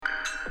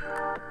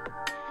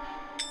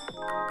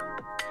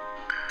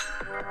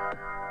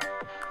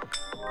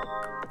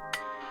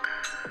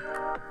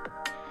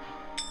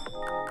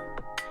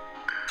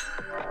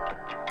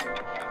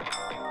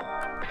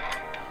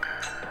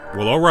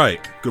Well, all right.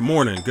 Good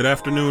morning, good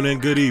afternoon,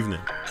 and good evening.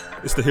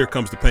 It's the Here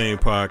Comes the Pain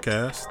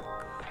podcast.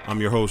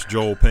 I'm your host,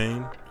 Joel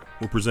Payne.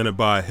 We're presented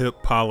by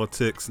Hip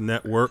Politics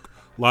Network.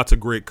 Lots of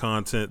great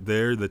content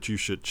there that you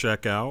should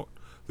check out.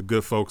 The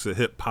good folks at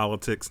Hip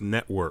Politics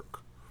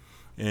Network.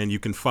 And you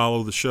can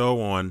follow the show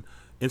on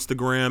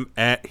Instagram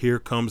at Here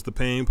Comes the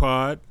Pain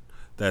Pod.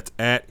 That's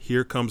at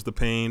Here Comes the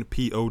Pain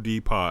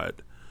POD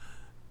Pod.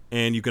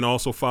 And you can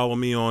also follow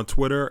me on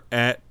Twitter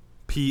at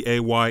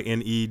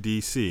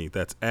PAYNEDC.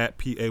 That's at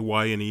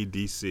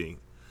PAYNEDC.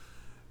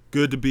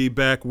 Good to be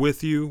back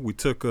with you. We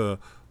took a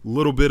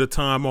little bit of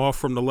time off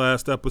from the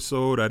last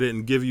episode. I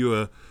didn't give you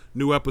a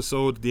new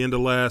episode at the end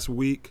of last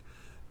week.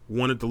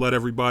 Wanted to let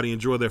everybody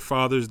enjoy their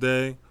Father's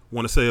Day.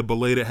 Want to say a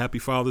belated Happy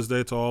Father's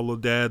Day to all the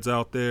dads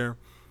out there.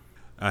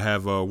 I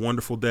have a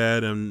wonderful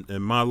dad in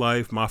my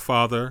life, my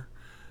father.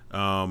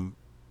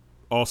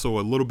 Also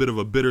a little bit of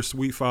a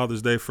bittersweet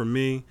Father's Day for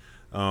me.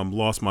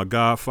 Lost my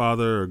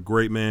godfather, a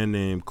great man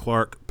named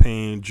Clark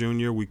Payne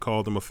Jr. We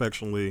called him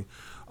affectionately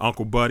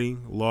Uncle Buddy.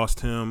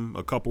 Lost him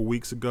a couple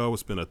weeks ago.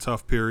 It's been a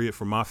tough period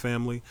for my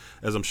family,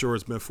 as I'm sure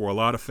it's been for a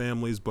lot of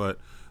families, but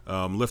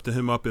lifting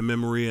him up in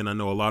memory, and I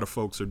know a lot of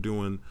folks are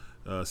doing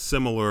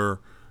similar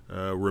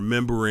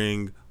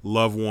remembering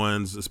loved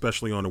ones,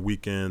 especially on a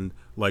weekend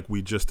like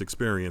we just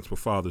experienced with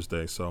Father's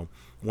Day. So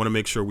I want to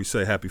make sure we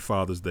say Happy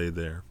Father's Day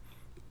there.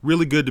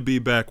 Really good to be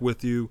back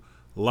with you.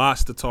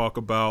 Lots to talk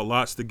about,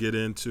 lots to get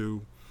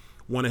into.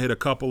 Want to hit a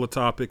couple of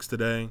topics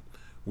today.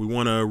 We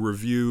want to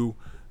review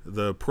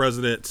the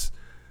president's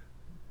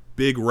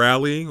big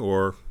rally,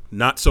 or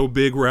not so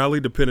big rally,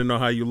 depending on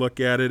how you look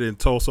at it, in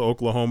Tulsa,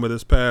 Oklahoma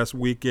this past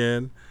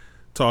weekend.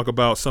 Talk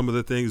about some of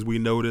the things we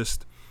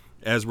noticed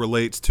as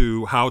relates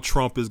to how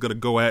Trump is going to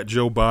go at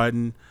Joe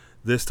Biden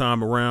this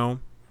time around.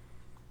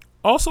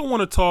 Also want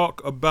to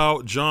talk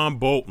about John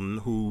Bolton,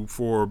 who,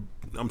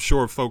 I'm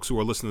sure folks who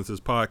are listening to this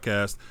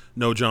podcast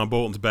know John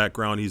Bolton's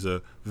background. He's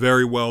a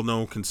very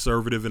well-known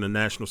conservative in the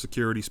national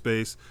security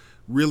space,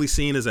 really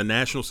seen as a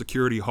national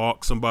security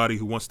hawk, somebody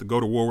who wants to go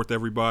to war with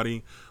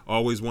everybody,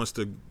 always wants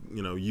to,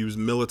 use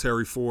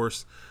military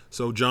force.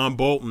 So John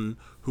Bolton,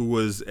 who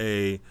was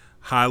a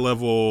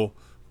high-level,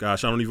 I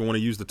don't even want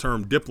to use the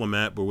term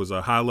diplomat, but was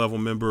a high-level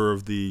member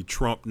of the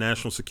Trump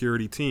national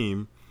security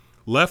team,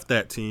 left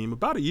that team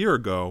about a year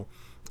ago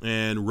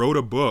and wrote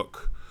a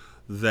book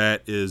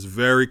that is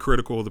very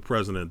critical of the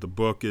president. The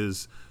book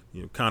is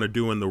kind of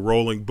doing the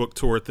rolling book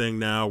tour thing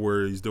now,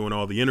 where he's doing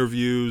all the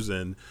interviews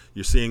and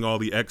you're seeing all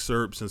the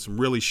excerpts and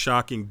some really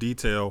shocking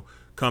detail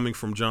coming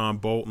from John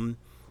Bolton.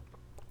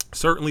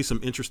 Certainly some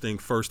interesting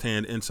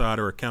firsthand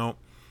insider account.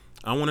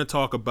 I want to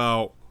talk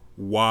about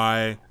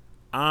why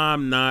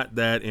I'm not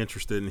that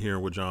interested in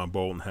hearing what John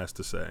Bolton has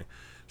to say.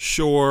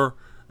 Sure,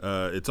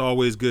 it's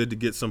always good to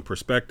get some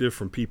perspective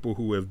from people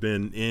who have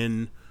been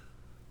in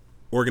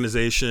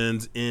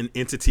organizations, in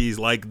entities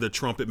like the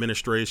Trump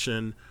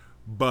administration,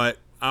 but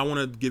I want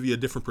to give you a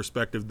different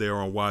perspective there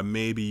on why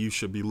maybe you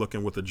should be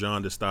looking with a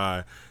jaundiced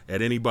eye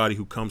at anybody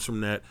who comes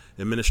from that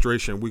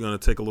administration. We're going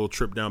to take a little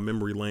trip down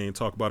memory lane,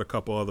 talk about a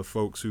couple other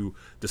folks who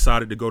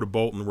decided to go the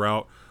Bolton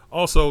route.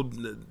 Also,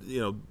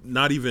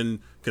 not even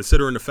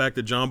considering the fact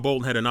that John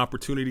Bolton had an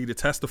opportunity to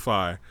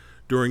testify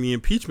during the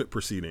impeachment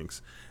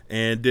proceedings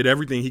and did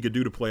everything he could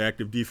do to play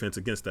active defense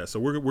against that. So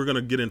we're going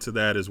to get into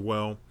that as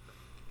well.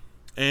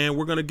 And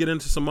we're going to get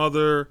into some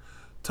other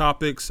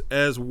topics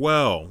as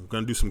well. We're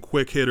going to do some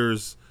quick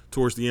hitters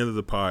towards the end of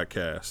the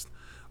podcast.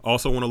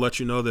 Also want to let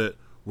you know that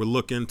we're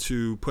looking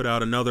to put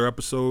out another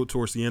episode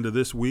towards the end of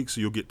this week.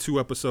 So you'll get 2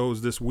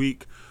 episodes this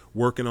week,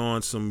 working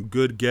on some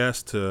good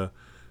guests to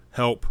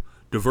help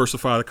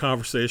diversify the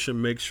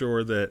conversation, make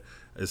sure that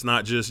it's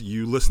not just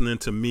you listening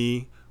to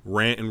me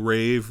rant and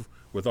rave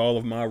with all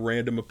of my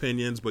random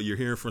opinions, but you're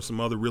hearing from some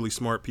other really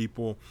smart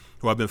people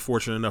who I've been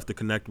fortunate enough to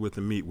connect with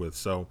and meet with.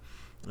 So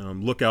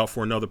look out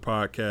for another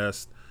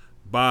podcast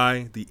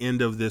by the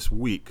end of this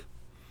week.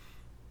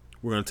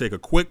 We're going to take a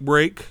quick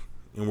break,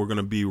 and we're going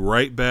to be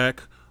right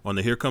back on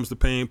the Here Comes the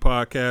Pain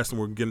podcast, and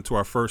we're going to get into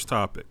our first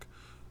topic.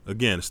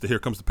 Again, it's the Here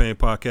Comes the Pain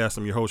podcast.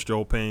 I'm your host,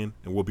 Joel Payne,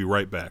 and we'll be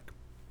right back.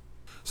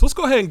 So let's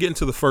go ahead and get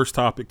into the first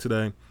topic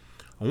today.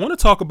 I want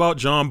to talk about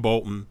John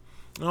Bolton.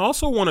 I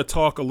also want to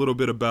talk a little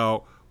bit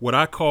about what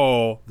I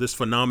call this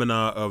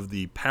phenomena of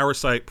the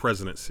parasite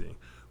presidency,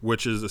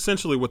 which is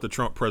essentially what the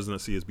Trump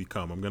presidency has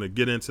become. I'm going to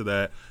get into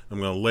that. I'm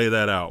going to lay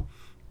that out.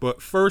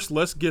 But first,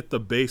 let's get the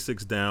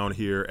basics down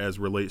here as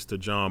relates to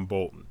John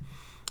Bolton.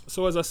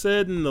 So as I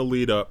said in the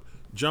lead up,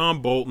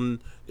 John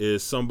Bolton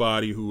is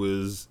somebody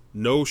who is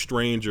no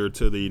stranger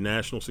to the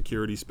national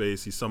security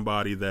space. He's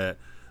somebody that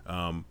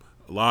a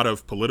lot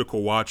of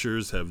political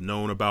watchers have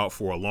known about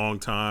for a long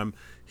time.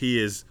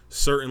 He is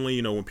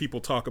certainly, when people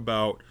talk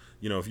about,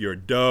 if you're a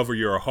dove or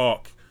you're a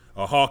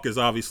hawk is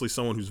obviously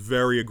someone who's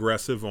very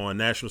aggressive on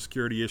national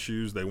security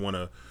issues. They want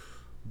to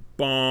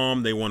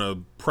bomb. They want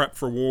to prep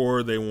for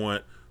war. They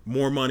want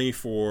more money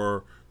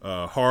for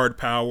hard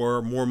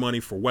power, more money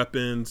for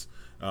weapons.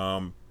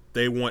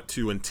 They want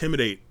to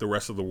intimidate the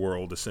rest of the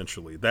world.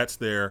 Essentially,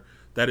 that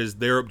is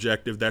their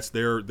objective. That's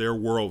their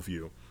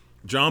worldview.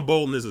 John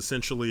Bolton is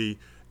essentially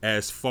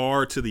as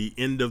far to the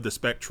end of the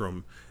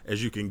spectrum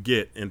as you can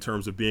get in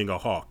terms of being a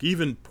hawk,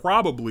 even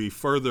probably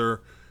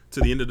further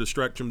to the end of the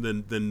spectrum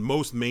than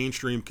most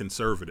mainstream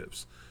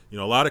conservatives. A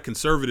lot of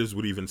conservatives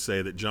would even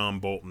say that John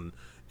Bolton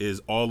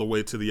is all the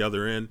way to the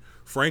other end.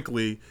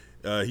 Frankly,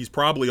 he's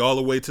probably all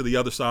the way to the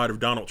other side of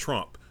Donald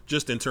Trump,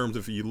 just in terms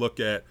of, you look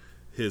at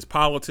his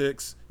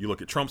politics, you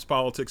look at Trump's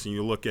politics, and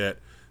you look at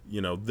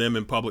them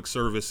in public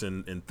service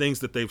and things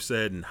that they've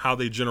said and how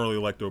they generally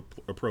like to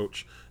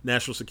approach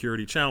national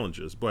security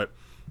challenges. But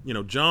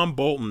John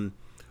Bolton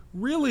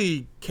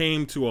really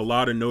came to a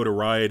lot of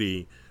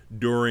notoriety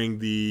during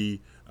the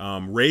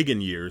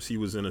Reagan years. He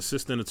was an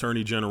assistant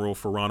attorney general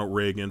for Ronald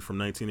Reagan from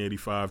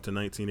 1985 to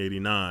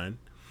 1989,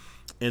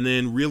 and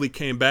then really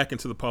came back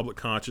into the public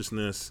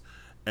consciousness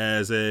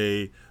as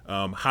a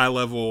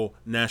high-level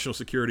national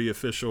security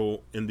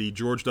official in the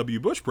George W.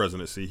 Bush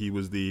presidency. He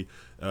was the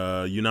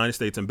United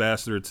States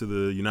ambassador to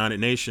the United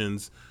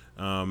Nations,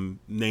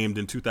 named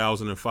in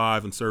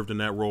 2005, and served in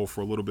that role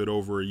for a little bit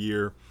over a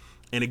year.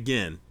 And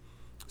again,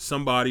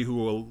 somebody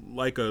who,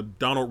 like a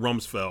Donald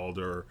Rumsfeld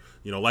or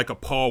like a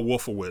Paul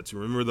Wolfowitz,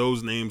 remember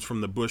those names from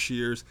the Bush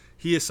years?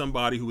 He is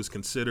somebody who is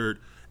considered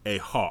a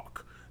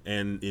hawk,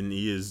 and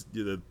he is,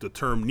 the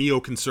term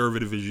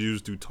neoconservative is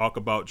used to talk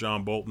about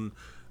John Bolton.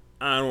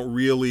 I don't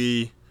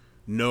really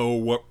know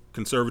what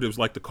conservatives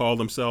like to call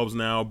themselves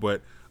now,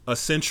 but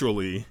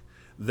essentially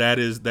that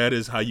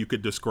is how you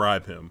could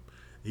describe him.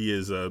 He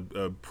is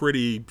a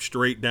pretty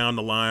straight down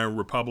the line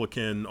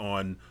Republican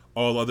on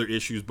all other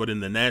issues, but in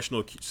the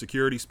national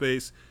security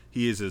space,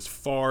 he is as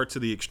far to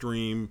the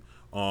extreme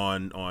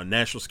on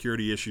national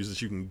security issues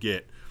as you can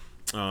get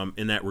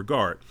in that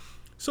regard.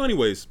 So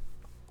anyways,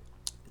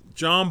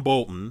 John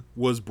Bolton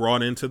was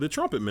brought into the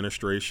Trump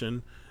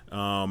administration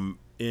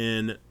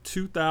in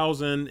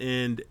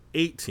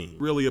 2018,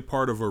 really a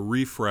part of a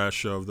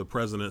refresh of the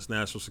president's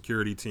national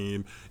security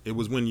team. It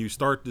was when you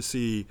start to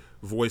see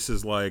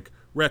voices like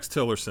Rex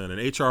Tillerson and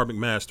H.R.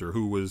 McMaster,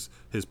 who was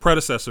his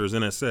predecessor as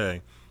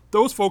NSA.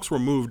 Those folks were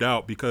moved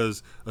out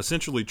because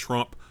essentially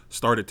Trump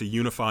started to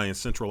unify and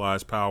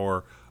centralize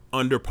power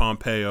under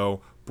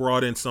Pompeo,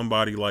 brought in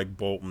somebody like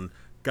Bolton,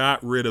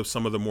 got rid of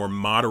some of the more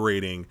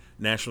moderating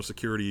national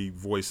security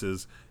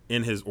voices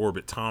in his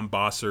orbit. Tom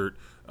Bossert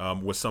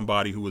was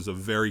somebody who was a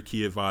very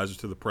key advisor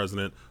to the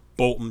president.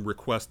 Bolton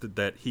requested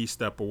that he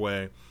step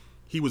away.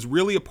 He was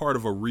really a part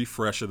of a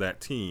refresh of that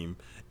team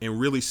and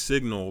really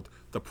signaled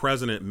the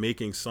president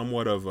making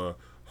somewhat of a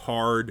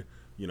hard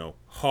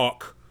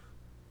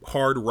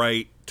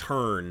right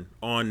turn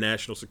on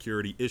national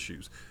security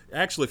issues.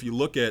 Actually, if you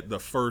look at the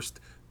first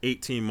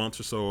 18 months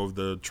or so of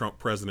the Trump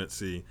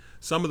presidency,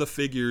 some of the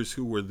figures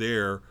who were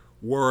there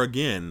were,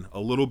 again, a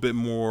little bit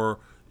more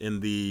in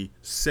the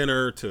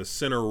center to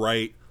center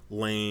right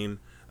lane.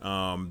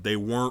 They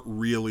weren't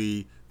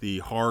really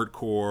the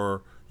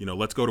hardcore,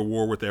 let's go to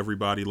war with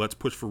everybody, let's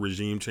push for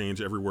regime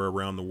change everywhere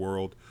around the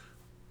world.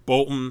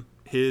 Bolton,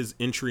 his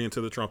entry into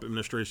the Trump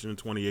administration in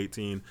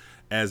 2018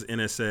 as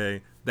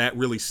NSA, that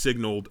really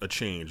signaled a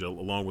change,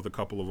 along with a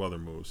couple of other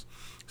moves.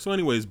 So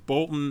anyways,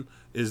 Bolton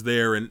is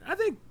there, and I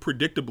think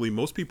predictably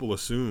most people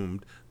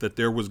assumed that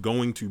there was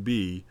going to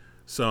be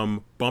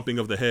some bumping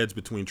of the heads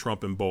between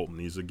Trump and Bolton.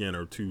 These, again,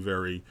 are two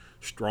very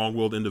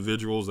strong-willed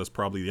individuals. That's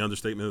probably the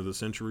understatement of the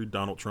century.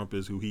 Donald Trump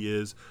is who he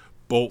is.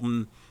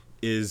 Bolton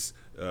is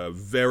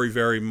very,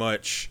 very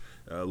much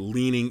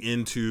leaning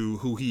into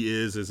who he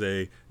is as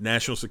a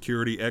national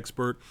security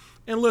expert.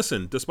 And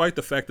listen, despite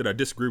the fact that I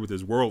disagree with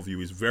his worldview,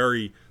 he's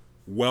very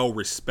well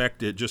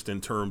respected just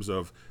in terms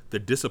of the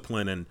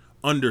discipline and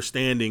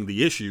understanding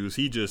the issues.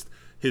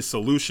 His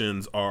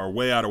solutions are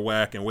way out of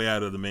whack and way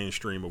out of the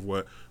mainstream of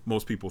what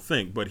most people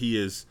think. But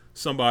he is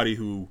somebody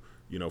who,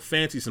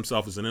 fancies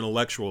himself as an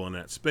intellectual in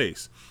that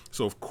space.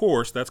 So, of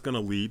course, that's going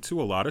to lead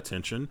to a lot of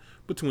tension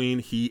between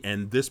he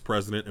and this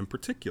president in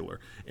particular.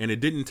 And it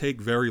didn't take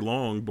very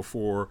long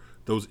before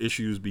those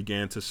issues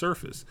began to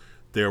surface.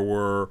 There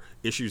were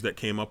issues that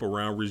came up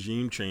around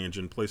regime change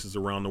in places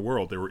around the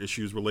world. There were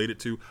issues related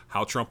to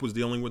how Trump was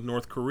dealing with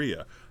North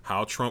Korea,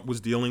 how Trump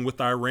was dealing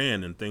with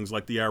Iran and things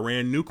like the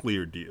Iran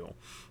nuclear deal.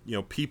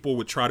 People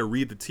would try to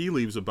read the tea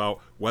leaves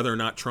about whether or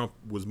not Trump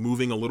was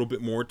moving a little bit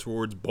more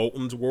towards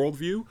Bolton's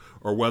worldview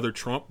or whether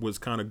Trump was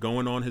kind of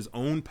going on his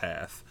own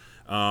path.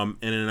 And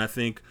then I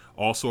think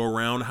also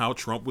around how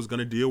Trump was going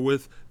to deal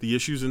with the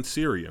issues in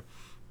Syria.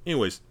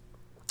 Anyways,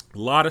 a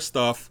lot of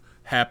stuff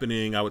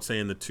happening, I would say,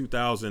 in the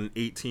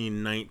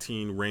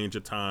 2018-19 range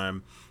of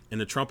time in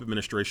the Trump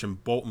administration.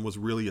 Bolton was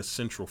really a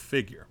central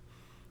figure.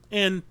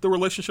 And the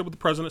relationship with the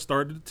president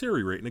started to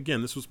deteriorate. And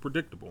again, this was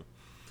predictable.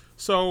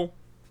 So,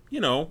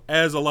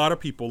 as a lot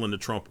of people in the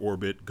Trump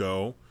orbit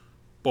go,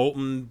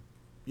 Bolton,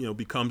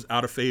 becomes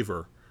out of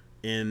favor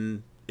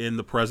in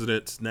the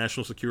president's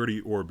national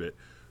security orbit.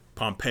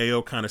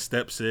 Pompeo kind of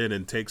steps in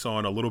and takes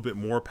on a little bit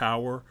more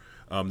power.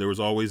 There was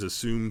always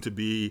assumed to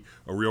be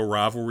a real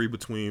rivalry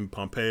between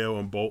Pompeo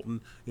and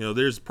Bolton.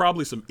 There's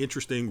probably some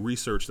interesting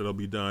research that'll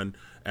be done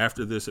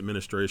after this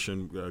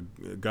administration.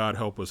 God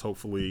help us,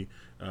 hopefully,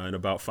 in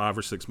about 5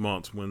 or 6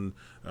 months when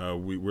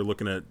we're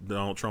looking at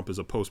Donald Trump as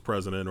a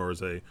post-president or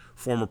as a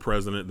former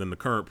president than the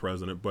current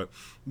president. But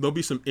there'll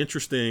be some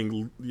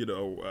interesting,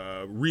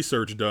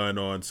 research done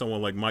on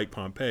someone like Mike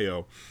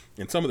Pompeo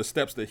and some of the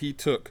steps that he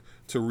took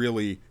to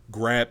really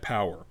grab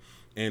power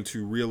and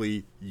to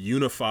really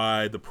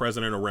unify the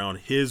president around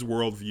his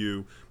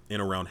worldview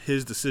and around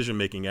his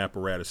decision-making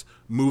apparatus,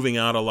 moving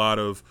out a lot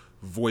of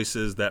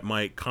voices that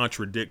might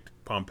contradict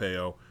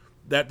Pompeo.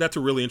 That's a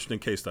really interesting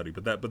case study,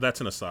 but that's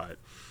an aside.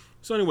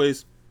 So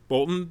anyways,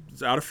 Bolton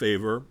is out of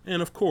favor,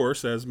 and of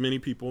course, as many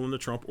people in the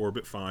Trump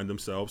orbit find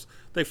themselves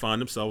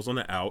on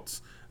the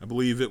outs. I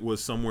believe it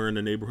was somewhere in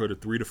the neighborhood of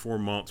 3 to 4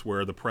 months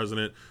where the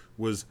president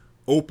was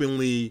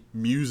openly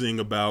musing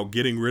about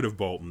getting rid of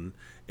Bolton,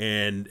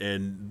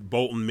 and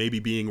Bolton maybe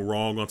being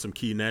wrong on some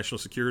key national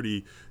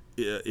security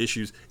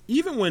issues.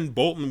 Even when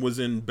Bolton was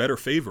in better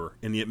favor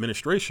in the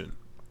administration,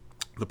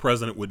 the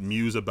president would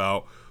muse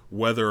about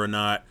whether or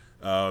not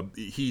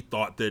he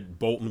thought that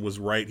Bolton was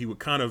right. He would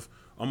kind of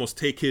almost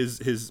take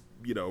his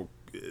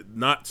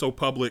not so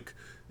public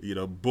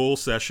bull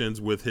sessions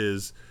with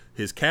his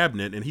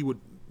cabinet, and he would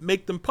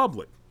make them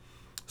public.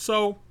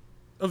 So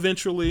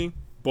eventually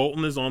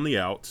Bolton is on the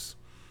outs,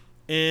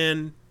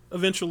 and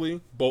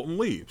eventually Bolton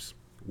leaves.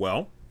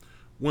 Well,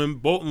 when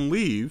Bolton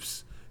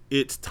leaves,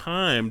 it's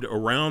timed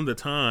around the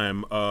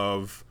time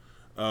of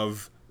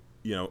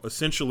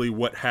essentially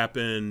what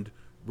happened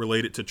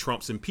related to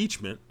Trump's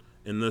impeachment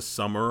in the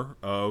summer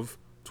of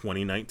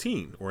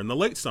 2019, or in the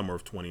late summer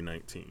of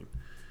 2019.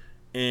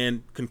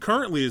 And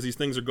concurrently, as these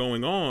things are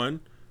going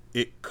on,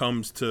 it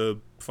comes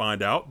to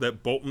find out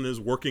that Bolton is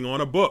working on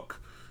a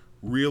book,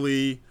 a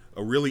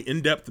really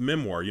in-depth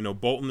memoir.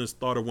 Bolton is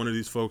thought of one of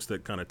these folks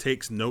that kind of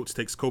takes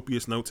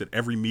copious notes at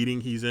every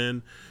meeting he's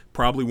in.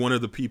 Probably one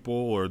of the people,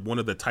 or one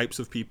of the types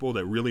of people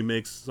that really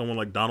makes someone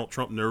like Donald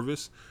Trump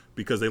nervous,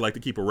 because they like to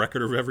keep a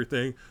record of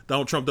everything.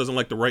 Donald Trump doesn't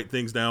like to write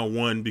things down,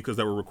 one, because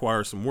that would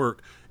require some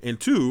work, and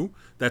two,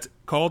 that's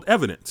called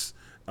evidence.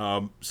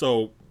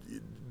 So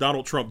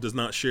Donald Trump does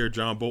not share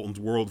John Bolton's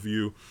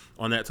worldview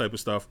on that type of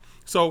stuff.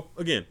 So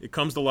again, it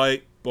comes to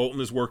light. Bolton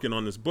is working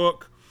on this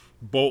book.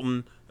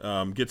 Bolton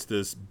gets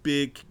this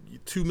big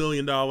 $2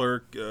 million,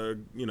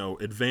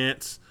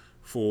 advance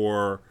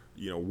for,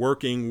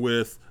 working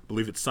with, I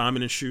believe it's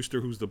Simon &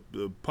 Schuster, who's the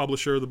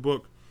publisher of the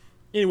book.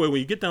 Anyway, when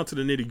you get down to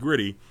the nitty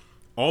gritty,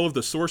 all of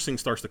the sourcing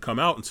starts to come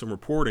out and some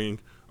reporting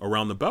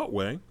around the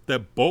Beltway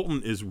that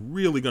Bolton is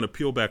really going to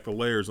peel back the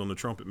layers on the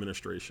Trump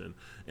administration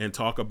and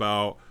talk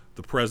about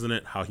the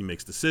president, how he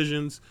makes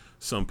decisions,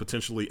 some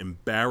potentially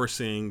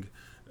embarrassing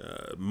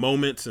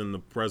moments in the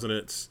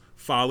president's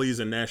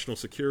follies in national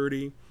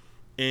security.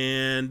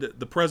 And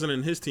the president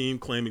and his team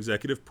claim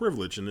executive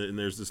privilege. And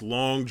there's this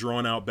long,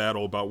 drawn-out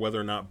battle about whether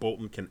or not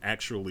Bolton can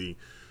actually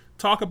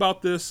talk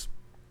about this.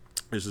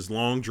 There's this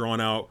long,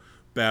 drawn-out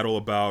battle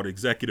about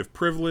executive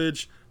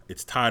privilege.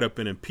 It's tied up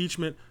in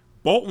impeachment.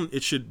 Bolton,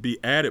 it should be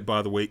added,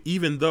 by the way,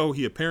 even though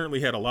he apparently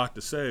had a lot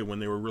to say when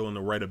they were willing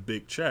to write a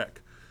big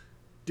check,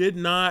 did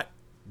not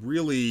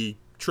really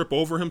trip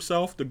over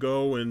himself to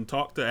go and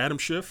talk to Adam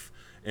Schiff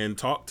and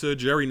talk to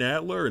Jerry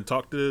Nadler and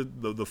talk to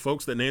the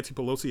folks that Nancy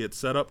Pelosi had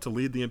set up to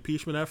lead the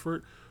impeachment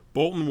effort.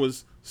 Bolton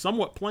was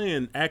somewhat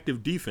playing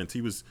active defense.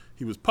 He was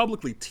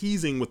publicly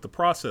teasing with the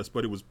process,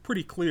 but it was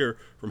pretty clear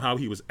from how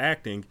he was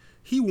acting.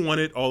 He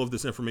wanted all of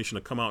this information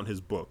to come out in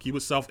his book. He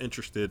was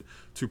self-interested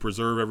to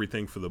preserve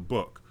everything for the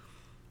book,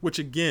 which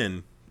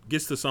again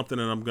gets to something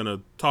that I'm going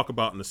to talk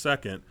about in a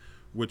second,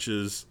 which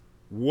is,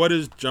 what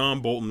does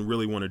John Bolton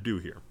really want to do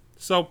here?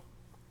 So,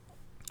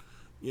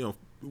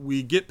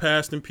 we get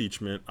past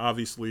impeachment.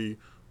 Obviously,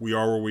 we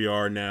are where we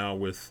are now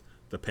with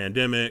the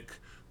pandemic,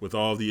 with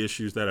all the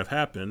issues that have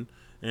happened.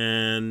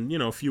 And,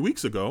 a few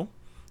weeks ago,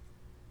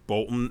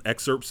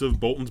 excerpts of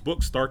Bolton's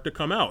book start to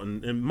come out.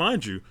 And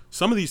mind you,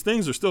 some of these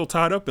things are still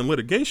tied up in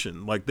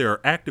litigation. Like, there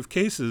are active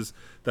cases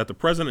that the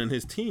president and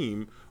his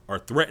team are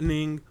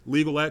threatening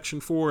legal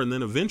action for. And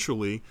then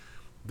eventually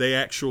they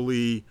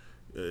actually,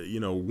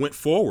 went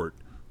forward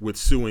with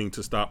suing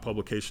to stop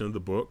publication of the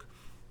book.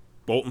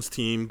 Bolton's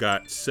team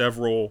got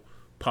several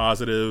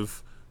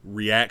positive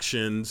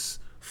reactions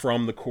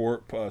from the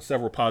court,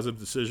 several positive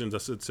decisions, I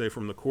should say,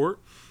 from the court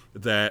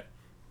that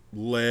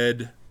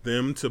led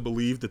them to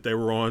believe that they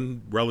were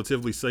on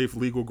relatively safe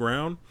legal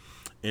ground.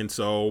 And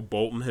so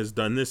Bolton has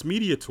done this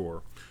media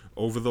tour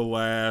over the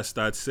last,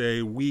 I'd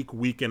say,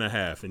 week and a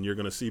half. And you're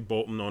going to see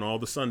Bolton on all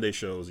the Sunday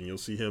shows, and you'll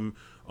see him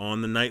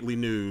on the nightly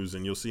news,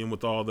 and you'll see him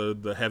with all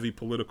the heavy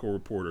political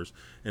reporters.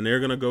 And they're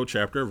going to go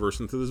chapter and verse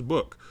into this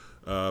book.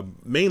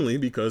 Mainly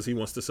because he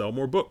wants to sell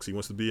more books. He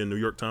wants to be a New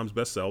York Times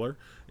bestseller,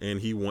 and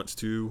he wants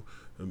to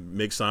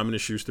make Simon &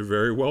 Schuster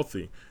very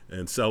wealthy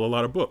and sell a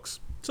lot of books.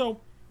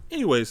 So,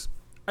 anyways,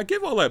 I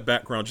give all that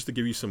background just to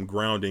give you some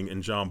grounding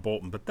in John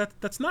Bolton, but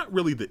that's not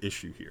really the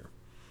issue here.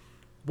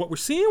 What we're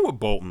seeing with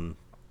Bolton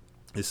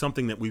is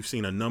something that we've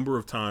seen a number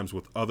of times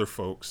with other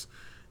folks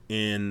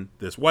in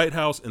this White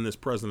House and this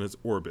president's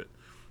orbit.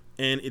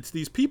 And it's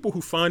these people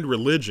who find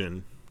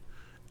religion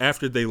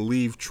after they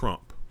leave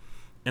Trump.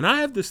 And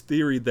I have this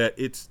theory that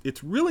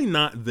it's really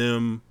not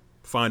them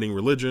finding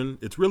religion.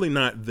 It's really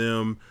not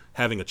them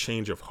having a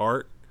change of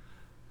heart.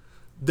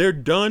 They're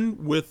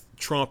done with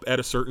Trump at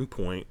a certain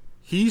point.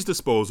 He's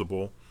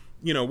disposable.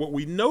 You know, what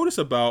we notice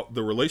about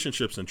the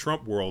relationships in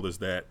Trump world is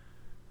that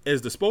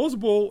as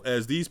disposable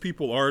as these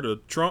people are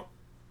to Trump,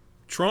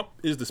 Trump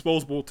is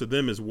disposable to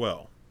them as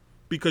well.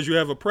 Because you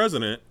have a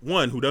president,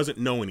 one, who doesn't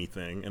know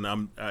anything.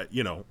 And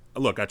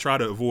look, I try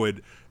to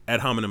avoid ad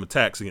hominem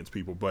attacks against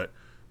people, but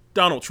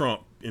Donald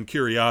Trump and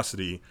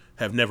curiosity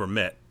have never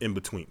met in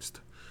betweenst.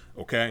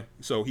 Okay,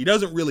 so he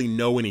doesn't really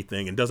know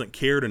anything and doesn't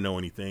care to know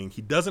anything.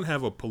 He doesn't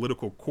have a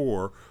political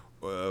core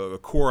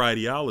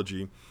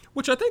ideology,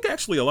 which I think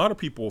actually a lot of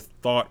people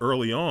thought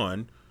early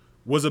on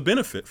was a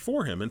benefit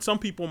for him. And some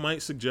people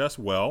might suggest,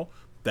 well,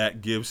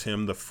 that gives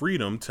him the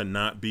freedom to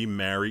not be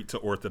married to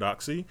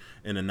orthodoxy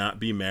and to not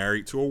be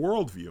married to a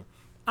worldview.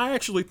 I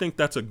actually think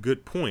that's a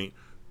good point,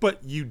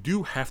 but you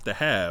do have to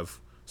have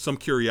some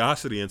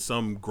curiosity and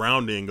some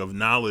grounding of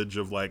knowledge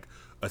of like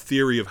a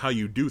theory of how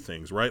you do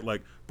things, right?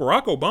 Like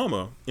Barack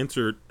Obama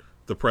entered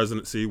the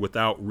presidency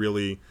without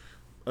really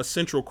a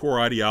central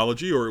core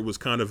ideology, or it was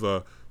kind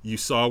of you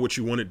saw what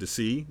you wanted to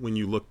see when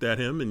you looked at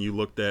him and you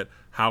looked at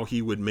how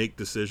he would make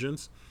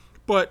decisions.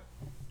 But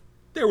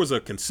there was a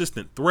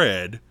consistent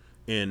thread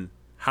in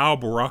how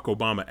Barack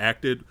Obama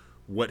acted,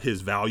 what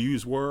his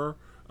values were,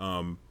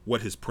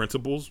 what his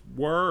principles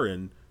were,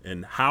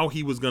 and how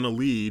he was going to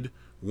lead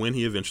when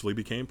he eventually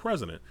became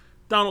president.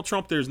 Donald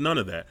Trump, there's none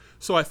of that.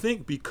 So I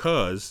think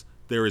because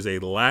there is a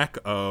lack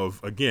of,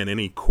 again,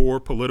 any core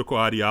political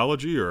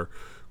ideology or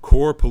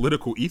core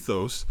political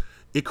ethos,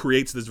 it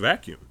creates this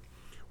vacuum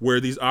where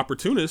these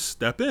opportunists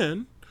step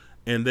in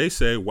and they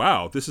say,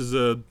 wow, this is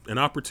an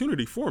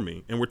opportunity for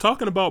me. And we're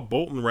talking about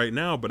Bolton right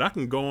now, but I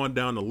can go on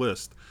down the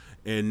list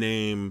and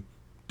name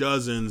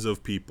dozens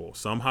of people,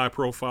 some high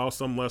profile,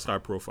 some less high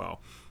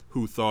profile,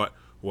 who thought,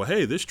 well,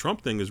 hey, this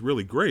Trump thing is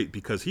really great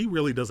because he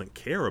really doesn't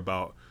care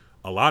about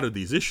a lot of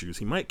these issues.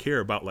 He might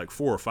care about like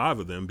 4 or 5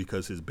 of them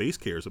because his base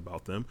cares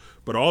about them,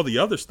 but all the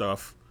other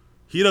stuff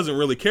he doesn't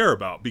really care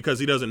about because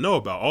he doesn't know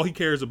about. All he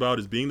cares about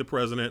is being the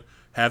president,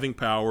 having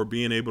power,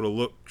 being able to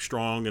look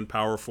strong and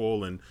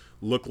powerful and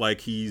look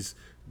like he's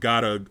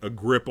got a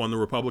grip on the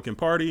Republican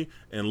Party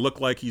and look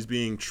like he's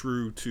being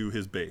true to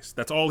his base.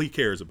 That's all he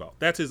cares about.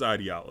 That's his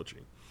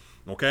ideology.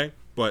 Okay?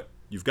 But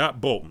you've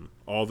got Bolton,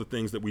 all the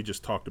things that we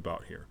just talked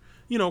about here.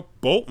 You know,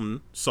 Bolton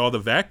saw the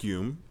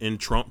vacuum in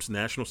Trump's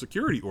national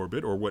security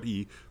orbit, or what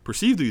he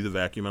perceived to be the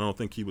vacuum. I don't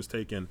think he was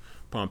taking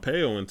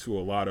Pompeo into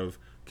a lot of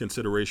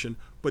consideration,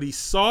 but he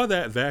saw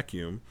that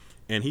vacuum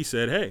and he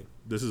said, hey,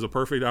 this is a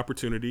perfect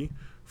opportunity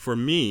for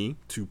me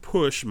to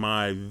push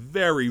my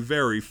very,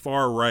 very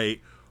far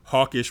right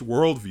hawkish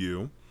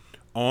worldview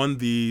on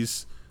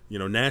these,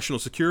 national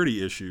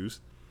security issues.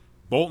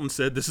 Bolton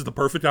said, this is the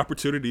perfect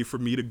opportunity for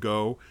me to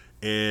go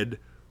and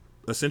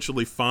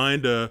essentially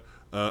find a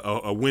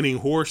winning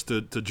horse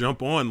to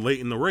jump on late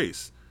in the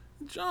race.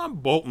 John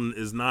Bolton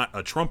is not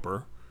a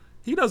Trumper.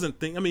 He doesn't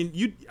think,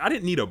 I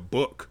didn't need a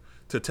book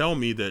to tell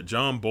me that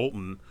John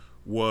Bolton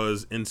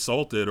was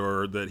insulted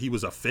or that he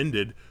was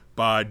offended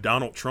by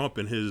Donald Trump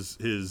and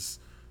his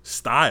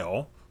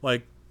style.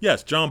 Like,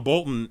 yes, John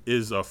Bolton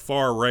is a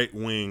far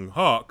right-wing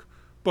hawk,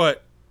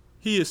 but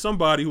he is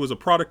somebody who is a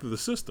product of the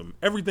system.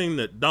 Everything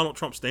that Donald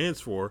Trump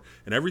stands for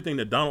and everything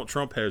that Donald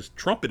Trump has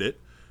trumpeted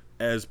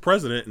as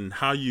president and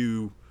how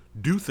you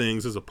do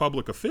things as a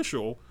public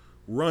official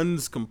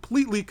runs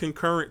completely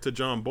concurrent to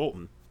John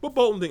Bolton. But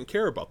Bolton didn't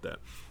care about that.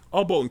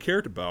 All Bolton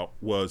cared about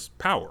was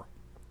power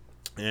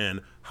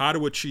and how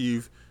to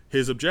achieve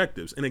his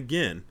objectives. And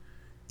again,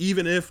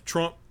 even if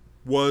Trump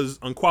was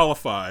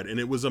unqualified and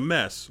it was a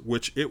mess,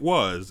 which it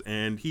was,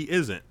 and he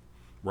isn't,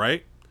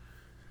 right?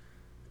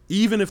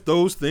 Even if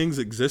those things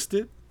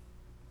existed,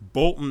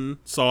 Bolton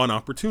saw an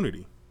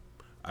opportunity.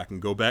 I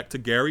can go back to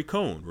Gary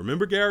Cohn.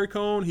 Remember Gary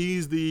Cohn?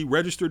 He's the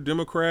registered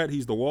Democrat.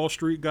 He's the Wall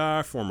Street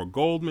guy, former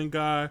Goldman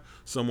guy,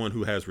 someone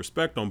who has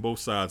respect on both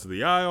sides of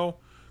the aisle,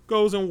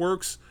 goes and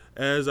works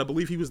as, I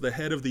believe he was the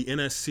head of the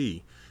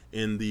NSC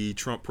in the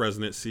Trump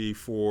presidency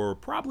for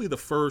probably the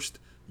first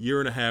year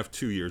and a half,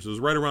 2 years. It was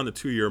right around the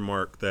 2-year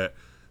mark that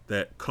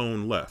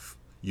Cohn left.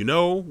 You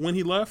know when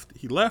he left?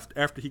 He left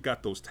after he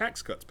got those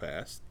tax cuts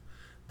passed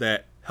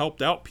that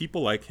helped out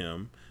people like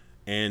him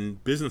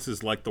and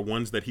businesses like the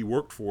ones that he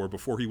worked for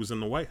before he was in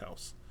the White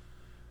House.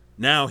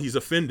 Now he's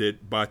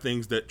offended by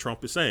things that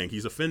Trump is saying.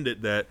 He's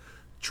offended that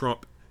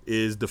Trump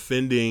is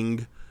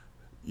defending,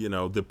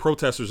 the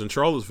protesters in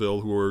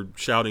Charlottesville who are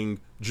shouting,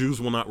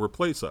 Jews will not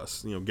replace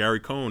us. Gary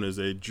Cohn, is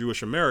a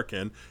Jewish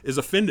American, is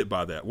offended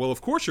by that. Well,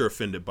 of course you're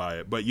offended by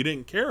it, but you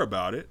didn't care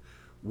about it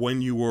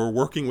when you were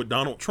working with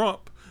Donald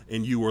Trump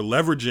and you were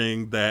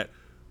leveraging that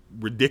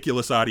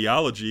ridiculous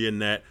ideology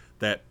and that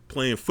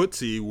playing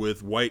footsie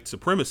with white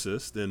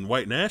supremacists and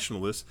white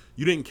nationalists.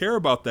 You didn't care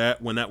about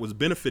that when that was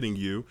benefiting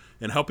you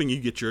and helping you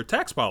get your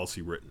tax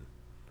policy written.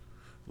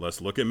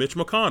 Let's look at Mitch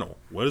McConnell.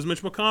 What does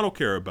Mitch McConnell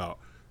care about?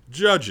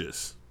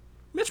 Judges.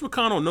 Mitch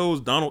McConnell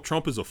knows Donald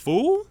Trump is a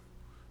fool?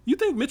 You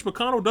think Mitch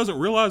McConnell doesn't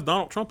realize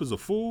Donald Trump is a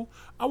fool?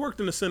 I worked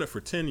in the Senate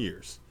for 10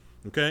 years,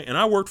 okay? And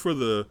I worked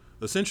for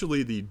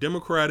essentially the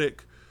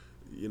Democratic,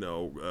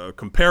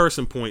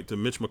 comparison point to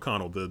Mitch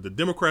McConnell, the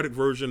Democratic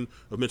version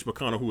of Mitch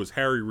McConnell, who was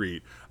Harry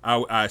Reid.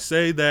 I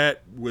say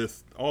that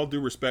with all due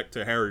respect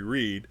to Harry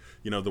Reid.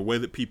 The way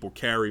that people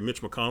carry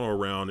Mitch McConnell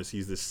around is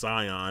he's this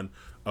scion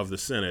of the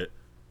Senate.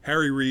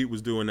 Harry Reid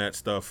was doing that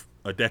stuff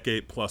a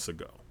decade plus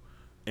ago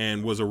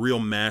and was a real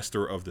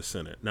master of the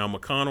Senate. Now,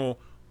 McConnell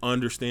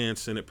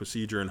understands Senate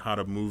procedure and how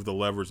to move the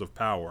levers of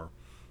power,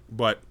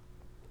 but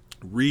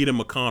Reid and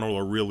McConnell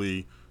are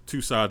really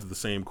two sides of the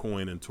same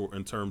coin in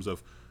terms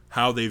of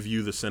how they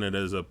view the Senate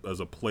as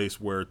a place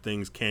where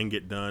things can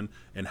get done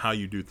and how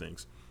you do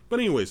things. But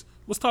anyways,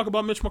 let's talk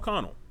about Mitch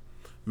McConnell.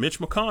 Mitch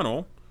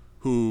McConnell,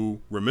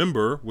 who,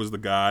 remember, was the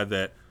guy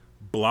that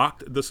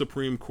blocked the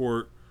Supreme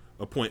Court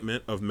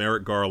appointment of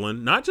Merrick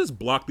Garland, not just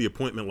blocked the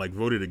appointment, like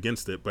voted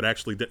against it, but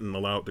actually didn't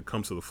allow it to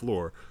come to the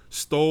floor,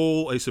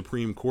 stole a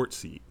Supreme Court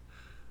seat,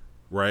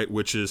 right?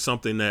 Which is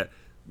something that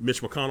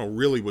Mitch McConnell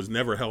really was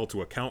never held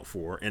to account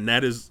for. And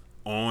that is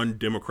on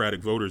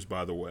Democratic voters,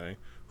 by the way,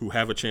 who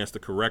have a chance to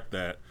correct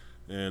that.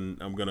 And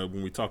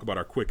when we talk about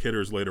our quick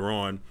hitters later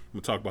on,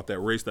 we'll talk about that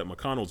race that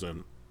McConnell's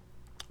in.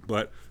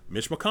 But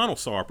Mitch McConnell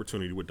saw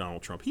opportunity with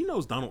Donald Trump. He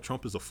knows Donald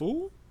Trump is a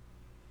fool,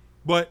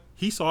 but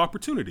he saw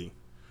opportunity.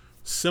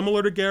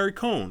 Similar to Gary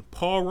Cohn,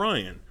 Paul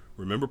Ryan.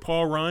 Remember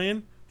Paul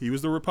Ryan? He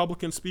was the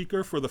Republican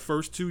speaker for the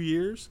first 2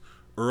 years.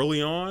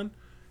 Early on,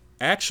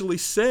 actually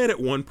said at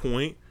one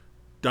point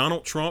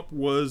Donald Trump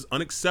was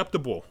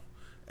unacceptable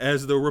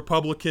as the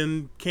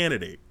Republican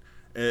candidate,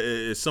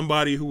 as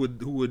somebody who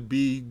would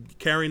be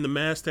carrying the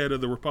masthead of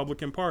the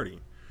Republican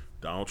Party.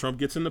 Donald Trump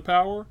gets into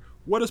power.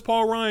 What does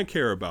Paul Ryan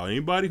care about?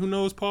 Anybody who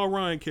knows Paul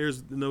Ryan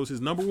knows his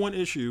number one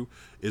issue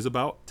is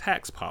about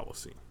tax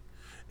policy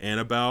and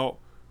about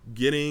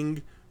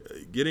getting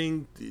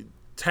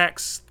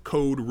tax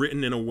code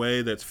written in a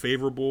way that's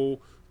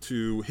favorable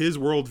to his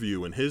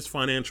worldview and his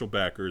financial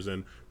backers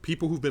and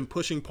people who've been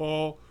pushing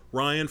Paul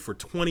Ryan for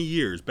 20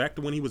 years, back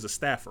to when he was a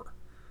staffer.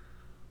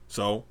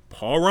 So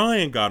Paul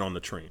Ryan got on the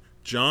train.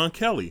 John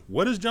Kelly.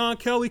 What does John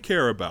Kelly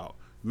care about?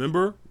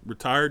 Remember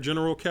retired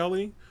General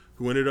Kelly,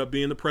 who ended up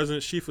being the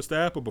president's chief of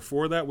staff, but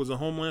before that was a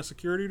Homeland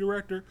Security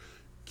director?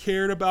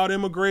 Cared about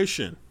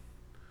immigration.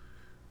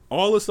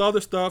 All this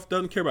other stuff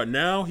doesn't care about.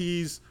 Now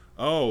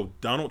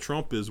Donald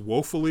Trump is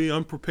woefully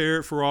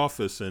unprepared for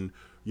office, and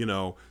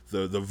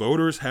the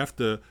voters have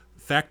to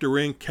factor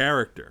in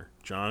character.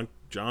 John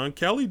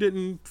Kelly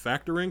didn't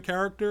factor in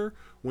character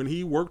when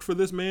he worked for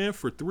this man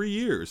for 3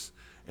 years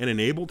and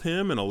enabled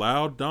him and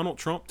allowed Donald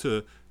Trump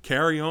to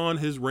carry on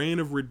his reign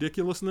of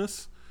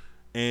ridiculousness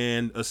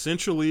and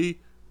essentially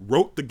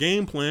wrote the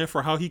game plan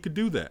for how he could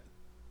do that.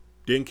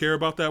 Didn't care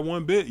about that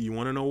one bit. You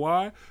want to know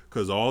why?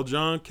 Because all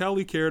John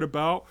Kelly cared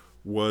about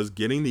was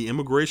getting the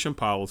immigration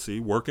policy,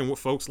 working with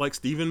folks like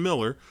Stephen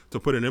Miller to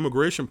put an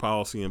immigration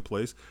policy in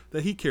place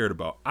that he cared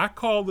about. I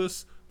call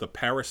this the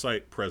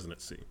parasite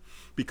presidency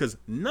because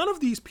none of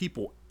these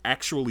people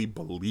actually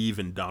believe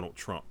in Donald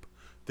Trump.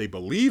 They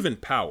believe in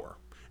power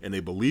and they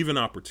believe in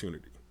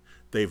opportunity.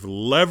 They've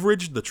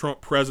leveraged the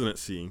Trump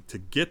presidency to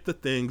get the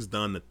things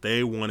done that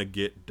they want to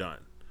get done.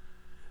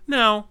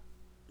 Now,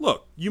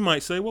 look, you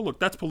might say, well, look,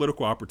 that's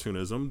political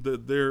opportunism.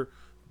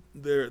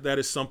 That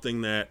is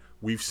something that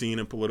we've seen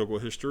in political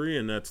history,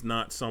 and that's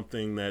not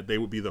something that they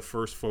would be the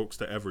first folks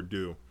to ever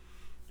do.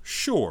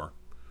 Sure,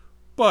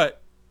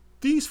 but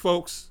these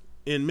folks,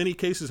 in many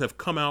cases, have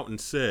come out and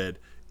said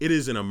it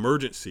is an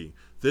emergency.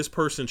 This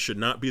person should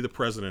not be the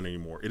president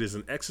anymore. It is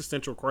an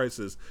existential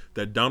crisis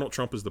that Donald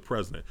Trump is the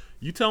president.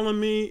 You telling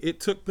me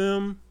it took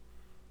them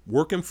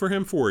working for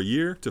him for a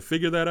year to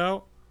figure that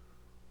out?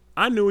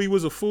 I knew he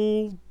was a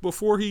fool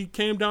before he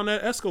came down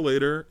that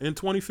escalator in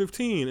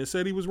 2015 and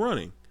said he was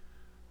running.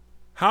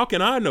 How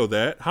can I know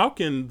that? How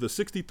can the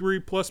 63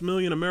 plus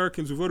million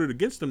Americans who voted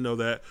against him know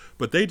that,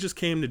 but they just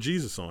came to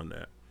Jesus on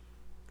that?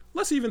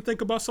 Let's even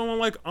think about someone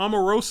like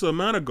Omarosa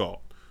Manigault,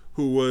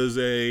 who was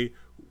a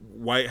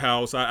White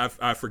House,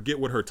 I forget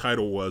what her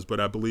title was,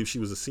 but I believe she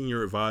was a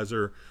senior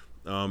advisor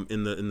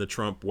in the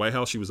Trump White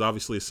House. She was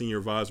obviously a senior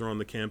advisor on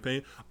the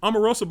campaign.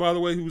 Omarosa, by the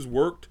way, who's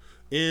worked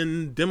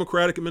in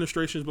Democratic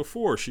administrations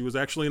before. She was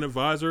actually an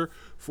advisor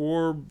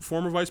for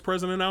former Vice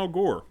President Al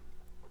Gore.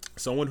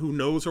 Someone who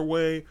knows her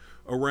way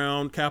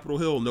around Capitol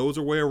Hill, knows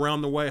her way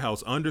around the White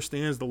House,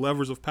 understands the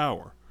levers of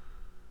power.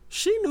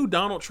 She knew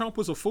Donald Trump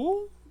was a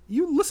fool.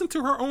 You listen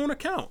to her own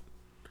account.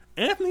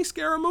 Anthony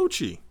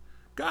Scaramucci,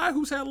 guy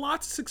who's had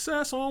lots of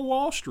success on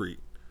Wall Street.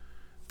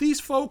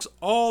 These folks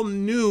all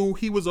knew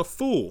he was a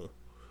fool,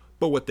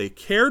 but what they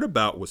cared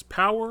about was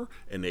power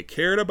and they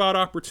cared about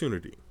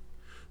opportunity.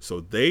 So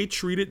they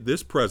treated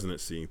this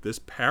presidency, this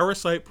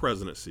parasite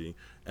presidency,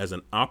 as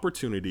an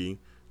opportunity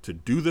to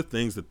do the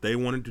things that they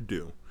wanted to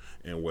do.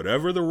 And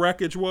whatever the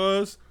wreckage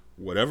was,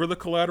 whatever the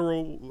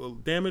collateral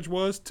damage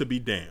was, to be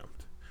damned.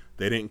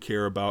 They didn't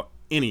care about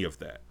any of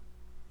that.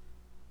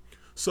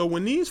 So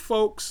when these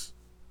folks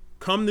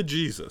come to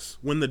Jesus,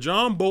 when the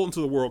John Boltons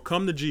of the world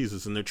come to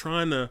Jesus and they're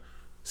trying to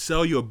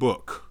sell you a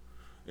book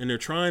and they're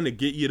trying to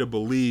get you to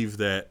believe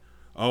that,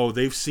 oh,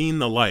 they've seen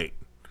the light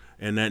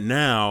and that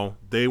now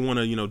they want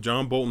to,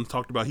 John Bolton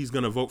talked about he's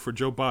going to vote for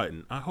Joe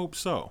Biden. I hope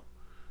so.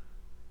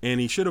 And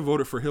he should have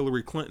voted for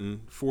Hillary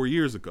Clinton 4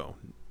 years ago.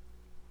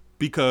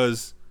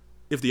 Because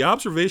if the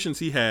observations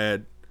he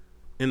had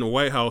in the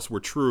White House were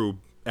true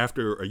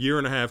after a year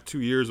and a half, 2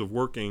 years of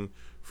working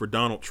for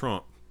Donald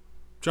Trump,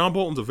 John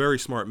Bolton's a very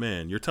smart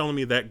man. You're telling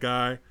me that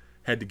guy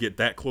had to get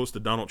that close to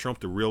Donald Trump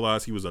to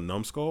realize he was a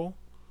numbskull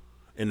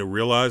and to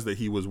realize that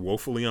he was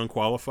woefully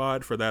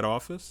unqualified for that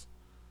office?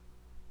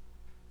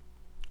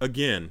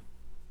 Again,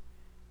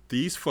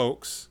 these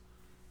folks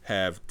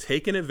have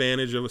taken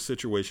advantage of a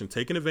situation,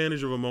 taken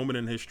advantage of a moment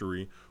in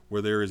history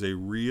where there is a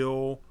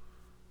real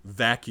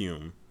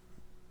vacuum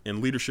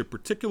in leadership,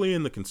 particularly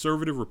in the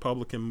conservative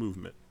Republican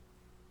movement.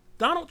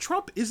 Donald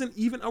Trump isn't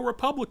even a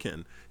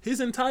Republican. His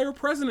entire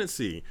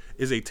presidency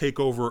is a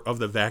takeover of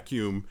the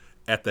vacuum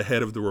at the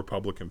head of the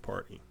Republican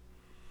Party.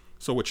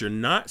 So what you're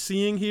not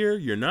seeing here,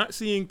 you're not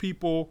seeing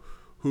people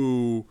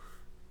who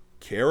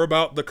care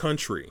about the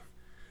country.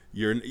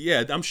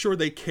 I'm sure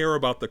they care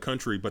about the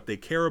country, but they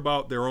care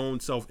about their own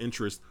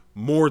self-interest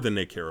more than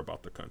they care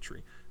about the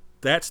country.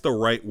 That's the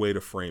right way to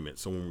frame it.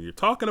 So when you're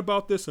talking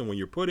about this and when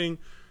you're putting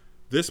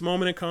this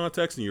moment in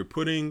context and you're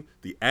putting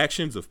the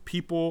actions of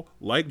people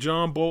like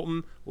John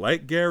Bolton,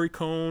 like Gary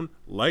Cohn,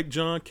 like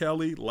John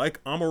Kelly,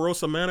 like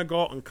Omarosa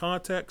Manigault in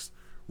context,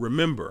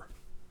 remember,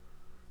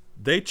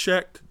 they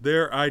checked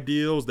their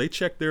ideals, they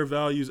checked their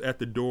values at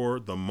the door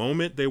the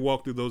moment they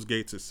walked through those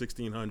gates at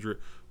 1600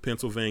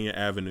 Pennsylvania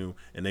Avenue,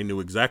 and they knew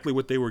exactly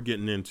what they were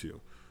getting into.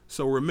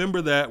 So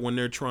remember that when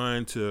they're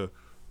trying to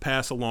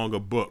pass along a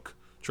book,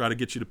 try to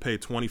get you to pay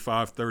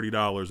 $25,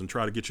 $30 and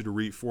try to get you to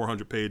read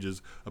 400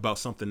 pages about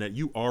something that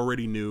you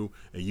already knew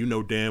and you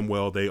know damn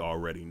well they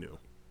already knew.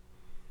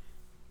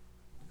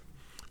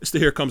 It's the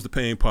Here Comes the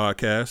Pain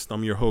podcast.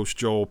 I'm your host,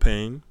 Joel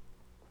Payne.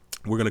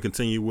 We're going to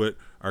continue with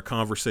our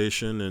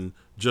conversation in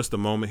just a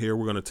moment here.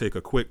 We're going to take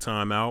a quick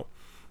time out.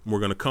 We're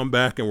going to come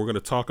back and we're going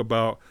to talk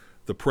about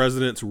the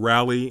president's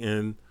rally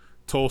in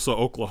Tulsa,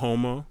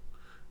 Oklahoma.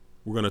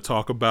 We're going to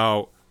talk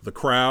about the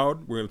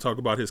crowd. We're going to talk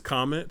about his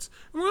comments.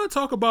 And we're going to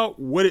talk about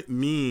what it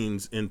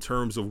means in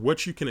terms of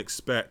what you can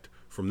expect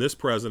from this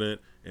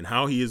president and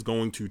how he is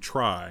going to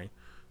try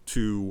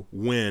to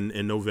win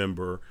in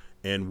November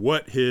and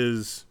what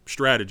his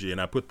strategy, and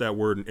I put that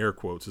word in air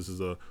quotes. This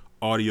is a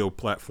audio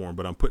platform,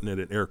 but I'm putting it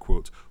in air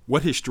quotes,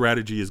 what his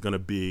strategy is going to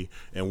be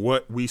and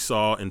what we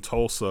saw in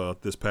Tulsa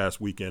this past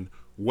weekend,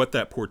 what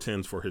that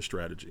portends for his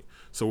strategy.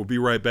 So we'll be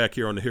right back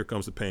here on the Here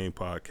Comes the Pain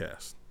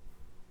podcast.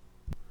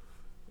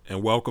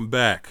 And welcome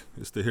back.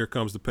 It's the Here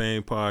Comes the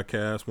Pain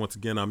podcast. Once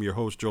again, I'm your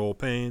host, Joel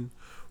Payne.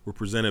 We're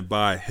presented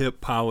by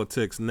Hip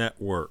Politics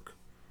Network.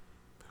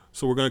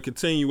 So we're going to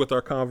continue with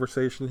our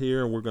conversation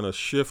here, and we're going to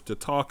shift to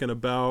talking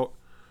about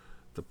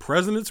the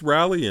president's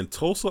rally in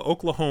Tulsa,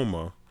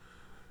 Oklahoma,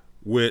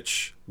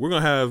 which we're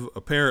going to have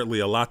apparently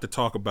a lot to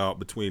talk about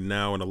between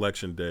now and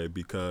Election Day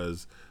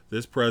because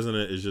this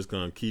president is just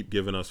going to keep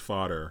giving us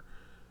fodder.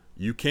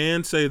 You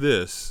can say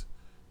this,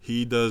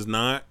 he does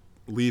not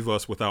leave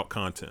us without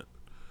content.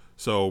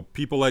 So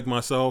people like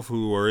myself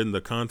who are in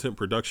the content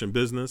production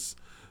business,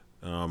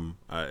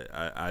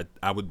 I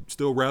would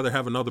still rather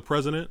have another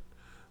president,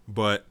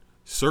 but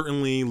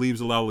certainly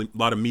leaves a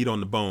lot of meat on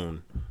the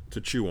bone to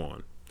chew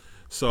on.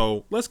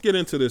 So let's get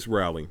into this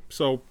rally.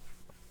 So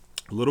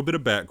a little bit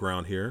of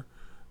background here.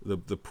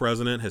 The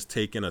president has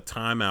taken a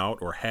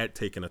timeout or had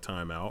taken a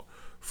timeout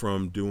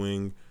from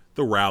doing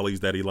the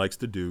rallies that he likes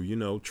to do. You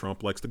know,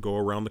 Trump likes to go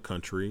around the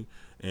country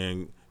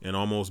and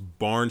almost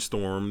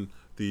barnstorm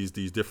these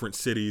different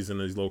cities and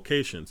these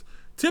locations.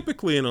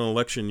 Typically in an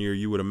election year,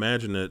 you would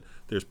imagine that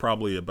there's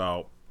probably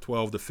about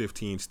 12 to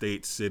 15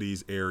 states,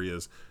 cities,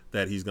 areas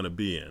that he's going to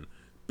be in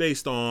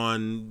based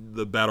on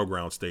the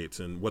battleground states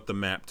and what the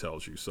map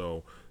tells you.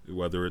 So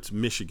whether it's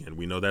Michigan,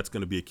 we know that's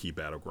going to be a key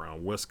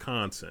battleground,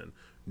 Wisconsin,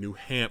 New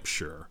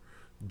Hampshire,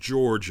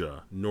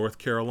 Georgia, North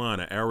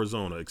Carolina,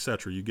 Arizona,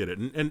 etc. You get it.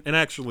 And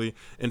actually,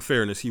 in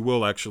fairness,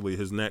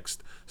 his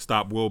next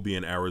stop will be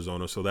in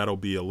Arizona. So that'll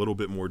be a little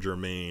bit more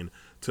germane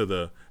to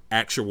the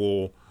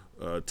actual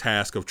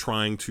task of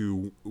trying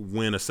to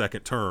win a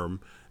second term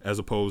as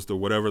opposed to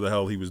whatever the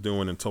hell he was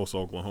doing in Tulsa,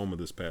 Oklahoma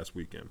this past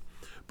weekend.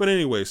 But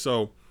anyway,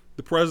 so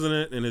the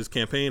president and his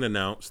campaign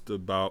announced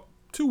about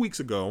 2 weeks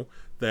ago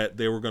that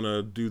they were going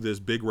to do this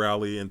big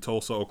rally in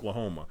Tulsa,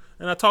 Oklahoma.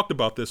 And I talked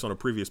about this on a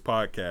previous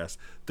podcast.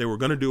 They were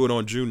going to do it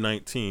on June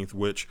 19th,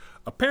 which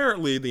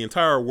apparently the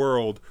entire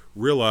world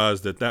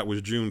realized that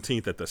was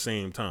Juneteenth at the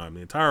same time.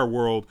 The entire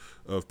world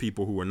of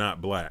people who are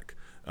not black.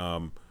 I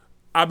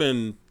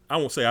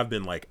won't say I've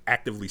been like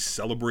actively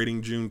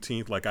celebrating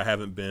Juneteenth, like I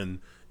haven't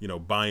been,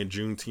 buying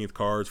Juneteenth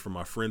cards for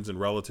my friends and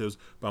relatives,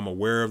 but I'm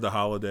aware of the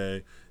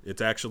holiday.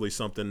 It's actually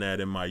something that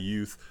in my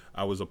youth,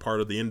 I was a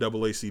part of the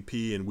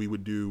NAACP, and we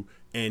would do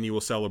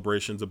annual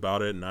celebrations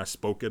about it, and I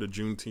spoke at a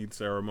Juneteenth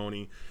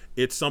ceremony.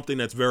 It's something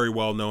that's very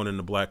well known in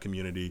the Black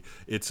community.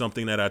 It's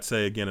something that I'd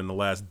say, again, in the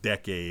last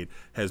decade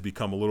has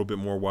become a little bit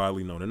more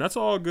widely known. And that's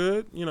all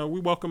good. We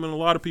welcome in a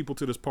lot of people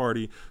to this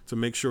party to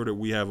make sure that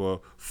we have a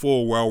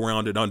full,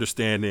 well-rounded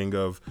understanding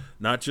of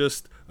not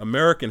just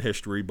American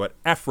history, but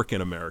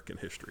African American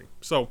history.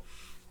 So,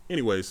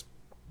 anyways,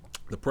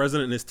 the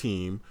president and his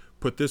team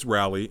put this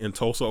rally in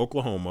Tulsa,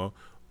 Oklahoma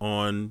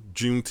on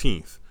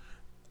Juneteenth.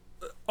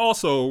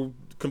 Also,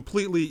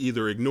 completely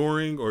either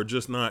ignoring or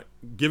just not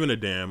giving a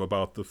damn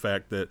about the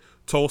fact that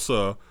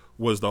Tulsa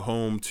was the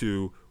home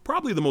to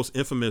probably the most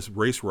infamous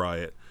race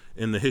riot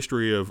in the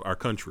history of our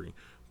country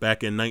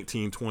back in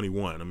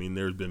 1921. I mean,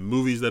 there's been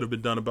movies that have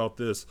been done about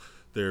this.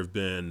 There have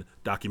been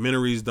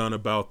documentaries done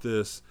about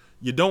this.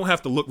 You don't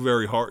have to look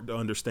very hard to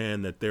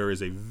understand that there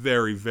is a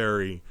very,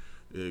 very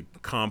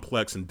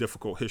complex and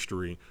difficult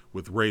history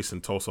with race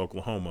in Tulsa,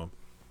 Oklahoma,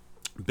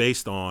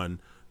 based on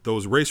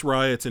those race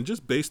riots and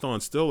just based on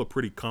still a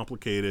pretty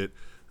complicated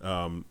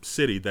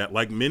city that,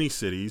 like many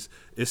cities,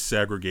 is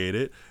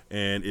segregated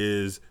and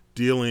is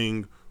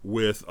dealing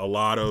with a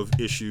lot of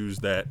issues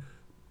that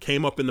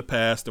came up in the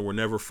past and were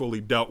never fully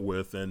dealt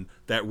with. And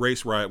that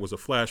race riot was a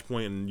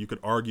flashpoint, and you could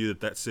argue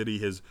that that city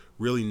has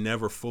really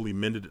never fully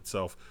mended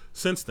itself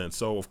since then.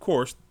 So, of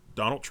course,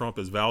 Donald Trump,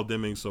 as Val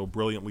Deming so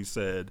brilliantly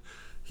said,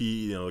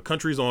 the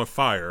country's on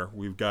fire.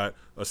 We've got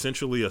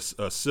essentially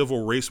a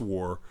civil race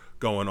war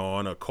going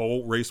on, a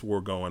cold race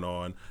war going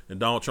on, and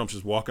Donald Trump's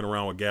just walking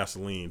around with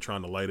gasoline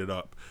trying to light it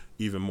up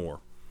even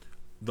more.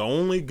 The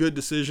only good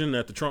decision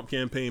that the Trump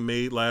campaign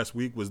made last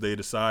week was they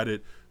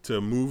decided to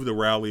move the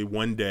rally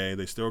one day.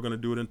 They're still going to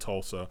do it in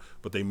Tulsa,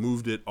 but they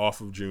moved it off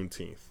of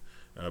Juneteenth.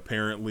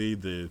 Apparently,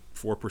 the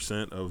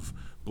 4% of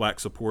Black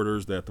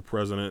supporters that the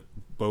president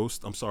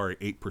boasts,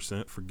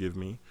 8%, forgive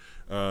me,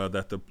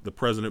 that the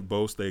president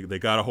boasts, they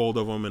got a hold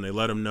of him and they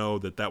let him know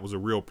that was a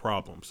real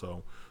problem.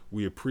 So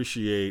we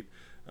appreciate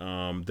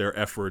their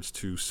efforts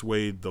to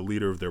sway the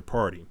leader of their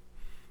party.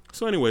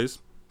 So anyways,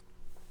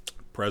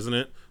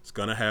 president is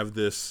going to have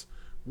this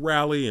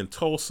rally in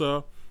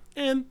Tulsa.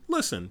 And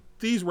listen,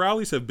 these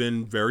rallies have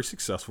been very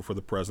successful for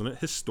the president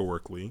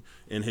historically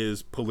in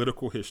his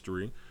political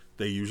history.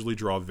 They usually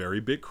draw very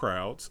big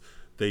crowds.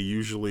 They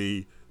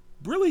usually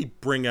really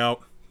bring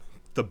out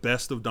the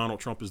best of Donald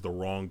Trump is the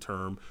wrong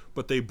term,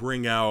 but they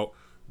bring out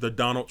the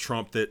Donald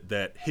Trump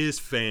that his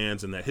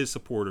fans and that his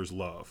supporters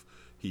love.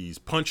 He's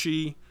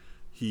punchy.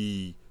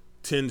 He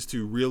tends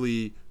to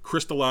really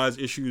crystallize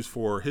issues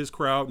for his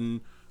crowd.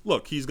 And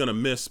look, he's going to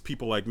miss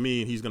people like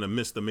me, and he's going to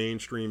miss the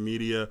mainstream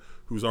media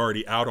who's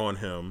already out on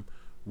him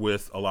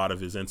with a lot of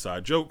his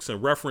inside jokes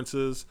and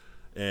references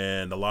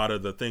and a lot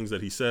of the things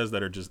that he says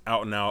that are just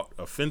out and out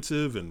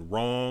offensive and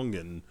wrong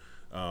and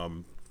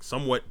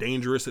somewhat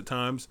dangerous at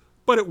times,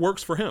 but it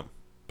works for him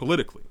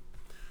politically.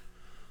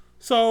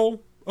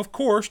 So, of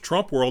course,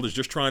 Trump world is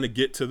just trying to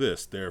get to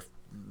this. They're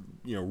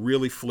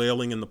really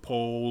flailing in the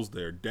polls.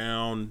 They're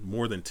down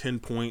more than 10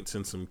 points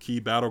in some key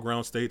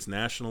battleground states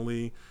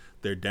nationally.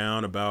 They're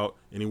down about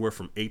anywhere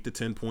from 8 to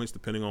 10 points,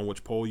 depending on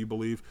which poll you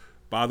believe.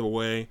 By the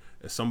way,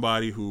 as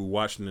somebody who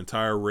watched an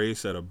entire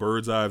race at a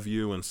bird's eye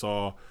view and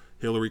saw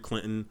Hillary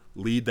Clinton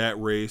lead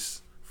that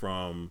race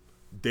from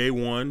day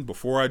one,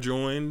 before I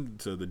joined,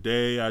 to the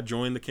day I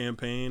joined the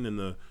campaign in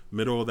the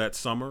middle of that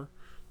summer,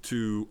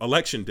 to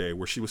election day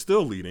where she was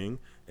still leading,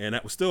 and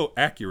that was still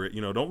accurate.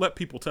 Don't let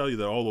people tell you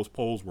that all those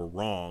polls were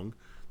wrong.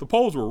 The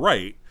polls were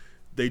right.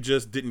 They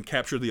just didn't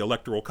capture the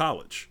Electoral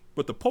College.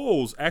 But the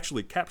polls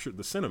actually captured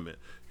the sentiment.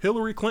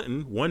 Hillary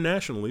Clinton won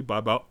nationally by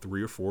about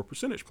 3 or 4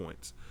 percentage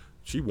points.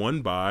 She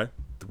won by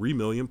 3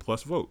 million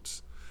plus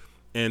votes.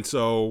 And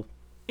so,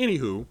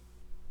 anywho,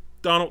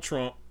 Donald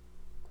Trump,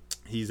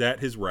 he's at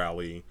his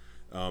rally.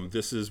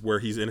 This is where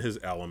he's in his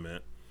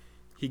element.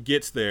 He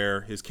gets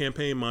there. His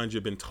campaign, mind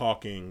you, been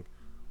talking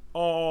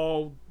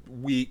all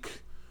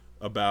week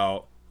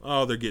about,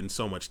 they're getting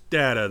so much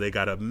data. They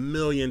got 1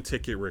 million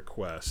ticket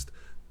requests.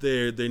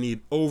 They need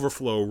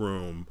overflow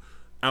room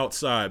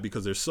outside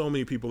because there's so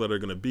many people that are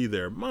going to be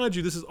there. Mind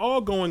you, this is all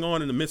going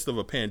on in the midst of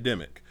a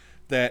pandemic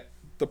that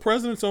the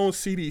president's own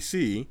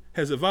CDC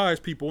has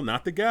advised people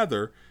not to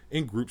gather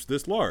in groups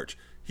this large.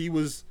 He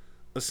was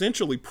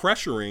essentially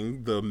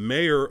pressuring the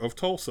mayor of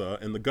Tulsa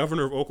and the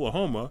governor of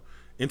Oklahoma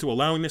into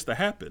allowing this to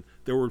happen.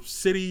 There were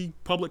city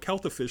public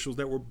health officials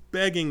that were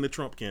begging the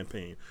Trump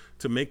campaign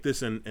to make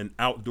this an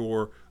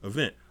outdoor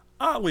event.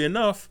 Oddly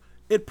enough,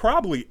 it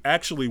probably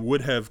actually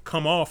would have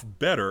come off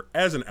better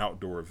as an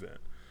outdoor event.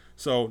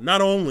 So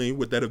not only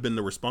would that have been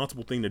the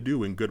responsible thing to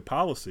do in good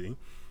policy,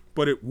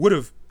 but it would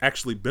have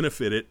actually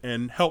benefited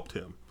and helped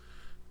him.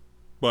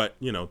 But,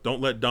 don't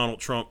let Donald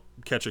Trump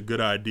catch a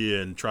good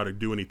idea and try to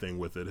do anything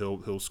with it.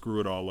 He'll screw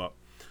it all up.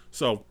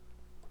 So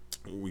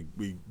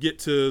we get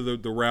to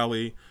the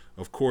rally.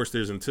 Of course,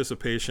 there's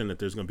anticipation that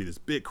there's going to be this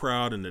big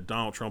crowd and that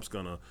Donald Trump's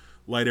going to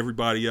light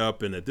everybody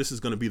up and that this is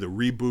going to be the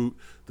reboot,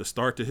 the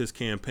start to his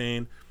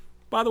campaign.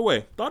 By the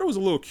way, thought it was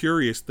a little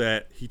curious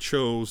that he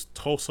chose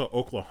Tulsa,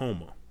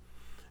 Oklahoma.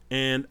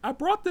 And I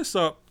brought this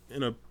up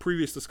in a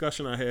previous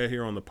discussion I had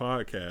here on the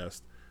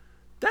podcast.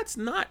 That's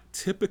not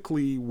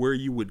typically where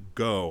you would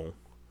go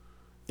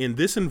in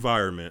this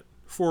environment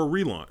for a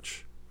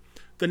relaunch.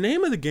 The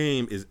name of the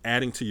game is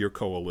adding to your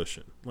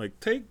coalition. Like,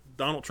 take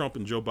Donald Trump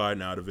and Joe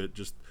Biden out of it.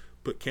 Just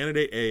put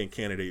candidate A and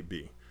candidate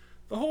B.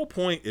 The whole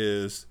point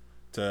is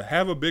to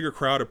have a bigger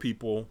crowd of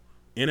people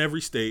in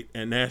every state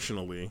and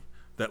nationally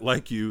that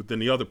like you than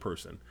the other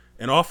person.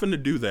 And often to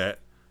do that,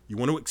 you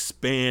want to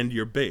expand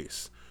your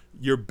base.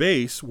 Your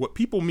base, what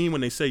people mean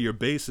when they say your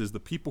base, is the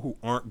people who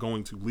aren't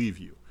going to leave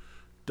you.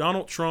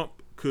 Donald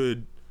Trump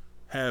could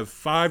have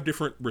 5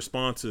 different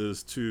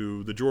responses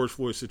to the George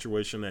Floyd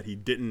situation that he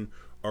didn't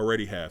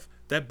already have.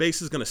 That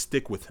base is going to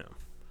stick with him.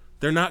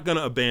 They're not going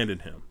to abandon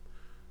him.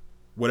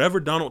 Whatever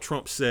Donald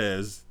Trump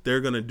says, they're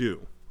going to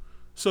do.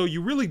 So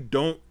you really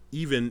don't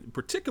even,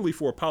 particularly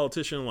for a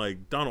politician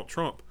like Donald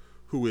Trump,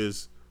 who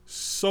is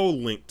so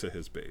linked to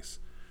his base,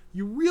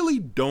 you really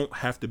don't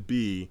have to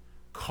be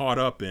caught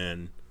up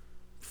in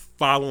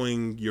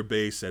following your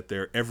base at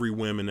their every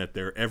whim and at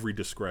their every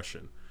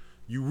discretion.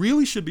 You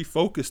really should be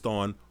focused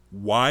on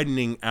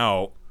widening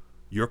out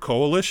your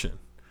coalition,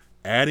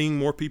 adding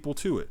more people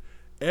to it.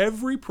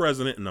 Every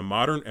president in the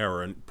modern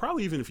era, and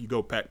probably even if you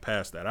go back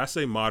past that, I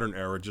say modern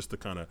era just to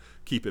kind of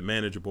keep it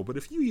manageable, but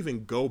if you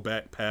even go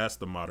back past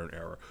the modern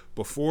era,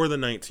 before the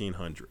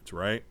 1900s,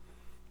 right?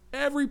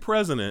 Every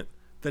president,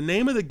 the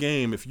name of the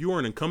game, if you are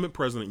an incumbent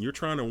president and you're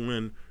trying to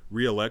win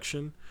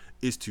re-election,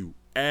 is to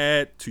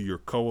add to your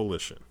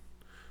coalition.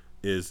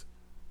 Is,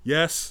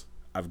 yes,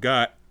 I've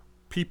got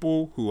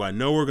people who I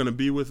know are going to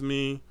be with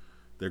me.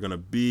 They're going to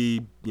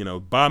be,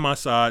 by my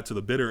side to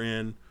the bitter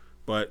end,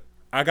 but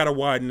I got to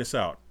widen this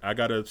out. I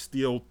got to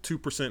steal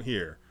 2%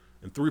 here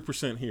and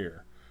 3%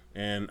 here.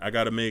 And I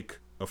got to make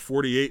a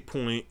 48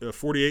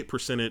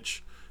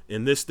 percentage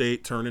in this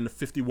state turn into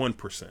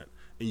 51%.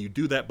 And you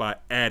do that by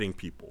adding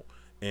people.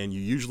 And you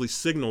usually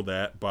signal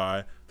that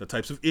by the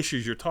types of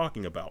issues you're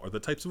talking about or the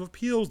types of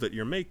appeals that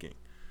you're making.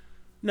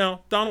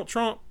 Now, Donald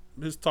Trump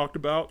has talked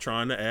about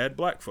trying to add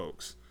black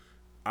folks.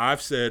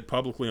 I've said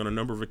publicly on a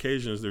number of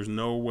occasions, there's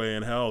no way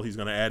in hell he's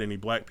going to add any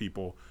black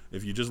people.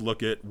 If you just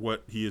look at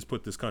what he has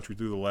put this country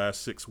through the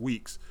last 6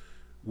 weeks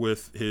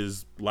with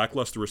his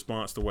lackluster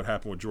response to what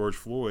happened with George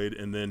Floyd,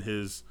 and then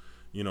his,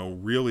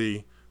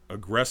 really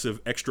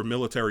aggressive extra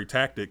military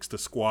tactics to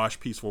squash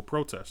peaceful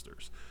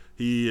protesters.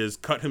 He has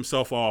cut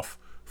himself off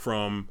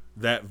from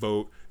that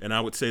vote, and I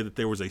would say that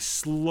there was a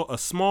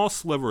small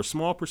sliver, a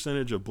small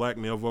percentage of black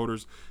male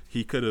voters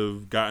he could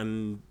have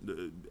gotten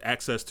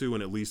access to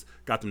and at least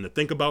got them to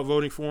think about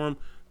voting for him.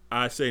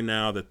 I say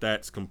now that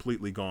that's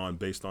completely gone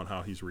based on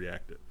how he's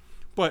reacted.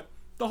 But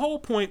the whole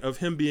point of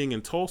him being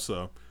in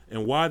Tulsa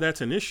and why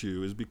that's an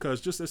issue is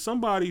because just as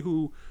somebody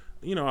who,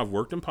 I've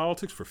worked in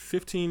politics for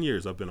 15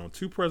 years, I've been on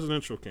 2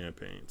 presidential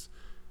campaigns.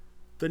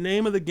 The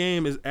name of the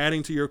game is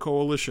adding to your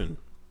coalition.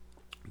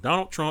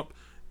 Donald Trump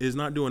is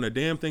not doing a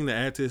damn thing to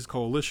add to his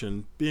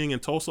coalition, being in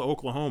Tulsa,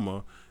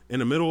 Oklahoma, in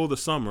the middle of the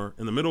summer,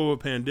 in the middle of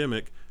a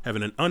pandemic,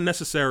 having an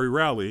unnecessary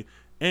rally,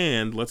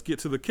 and let's get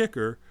to the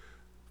kicker,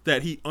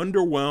 that he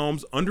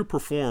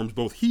underperforms,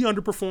 both he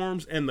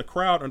underperforms and the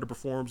crowd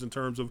underperforms in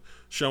terms of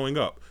showing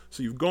up.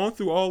 So you've gone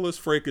through all this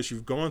fracas,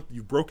 you've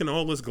broken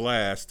all this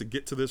glass to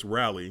get to this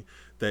rally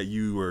that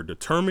you were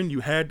determined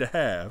you had to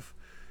have,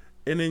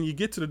 and then you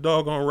get to the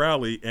doggone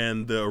rally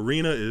and the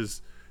arena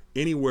is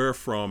anywhere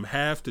from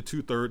half to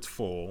 2/3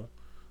 full.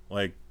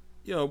 Like,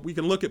 we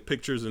can look at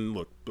pictures and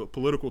look,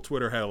 political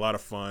Twitter had a lot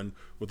of fun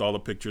with all the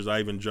pictures. I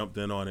even jumped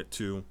in on it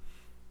too.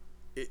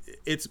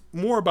 It's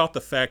more about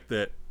the fact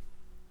that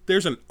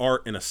there's an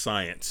art and a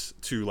science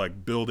to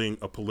like building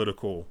a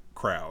political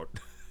crowd.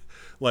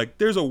 Like,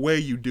 there's a way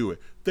you do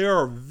it. There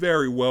are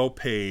very well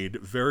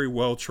paid, very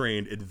well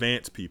trained,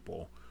 advanced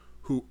people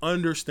who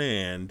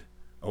understand,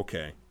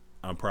 okay,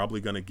 I'm probably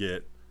going to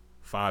get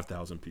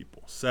 5,000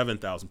 people,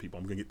 7,000 people.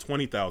 I'm going to get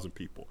 20,000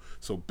 people.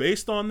 So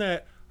based on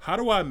that, how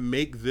do I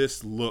make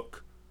this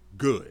look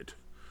good?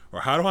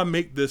 Or how do I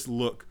make this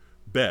look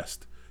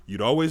best?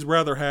 You'd always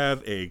rather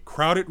have a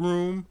crowded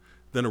room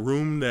than a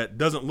room that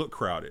doesn't look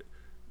crowded.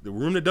 The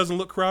room that doesn't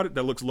look crowded,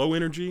 that looks low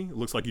energy, it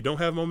looks like you don't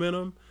have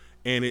momentum,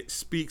 and it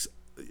speaks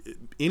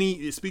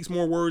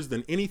more words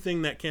than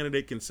anything that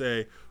candidate can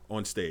say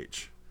on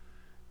stage.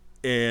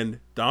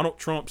 And Donald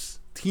Trump's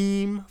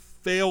team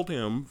failed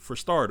him, for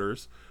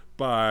starters,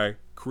 by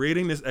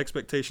creating this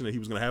expectation that he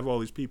was going to have all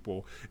these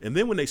people. And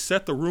then when they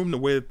set the room the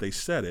way that they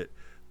set it,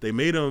 they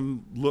made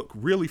him look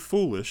really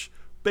foolish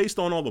based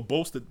on all the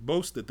boasts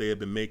that they had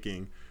been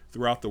making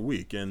throughout the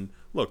week. And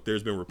look,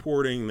 there's been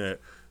reporting that,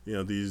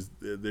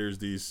 there's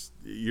these,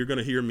 you're going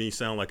to hear me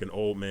sound like an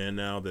old man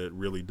now that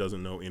really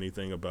doesn't know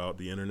anything about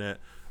the internet.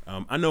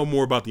 I know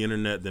more about the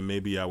internet than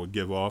maybe I would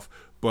give off,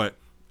 but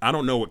I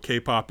don't know what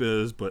K-pop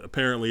is, but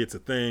apparently it's a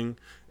thing.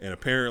 And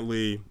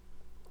apparently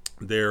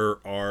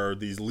there are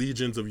these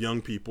legions of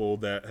young people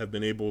that have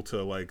been able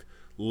to like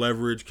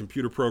leverage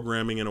computer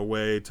programming in a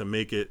way to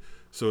make it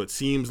so it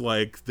seems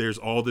like there's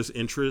all this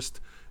interest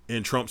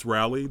in Trump's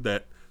rally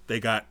that they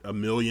got 1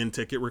 million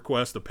ticket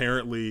requests.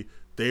 Apparently,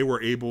 they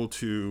were able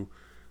to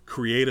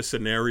create a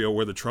scenario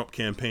where the Trump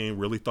campaign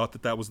really thought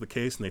that that was the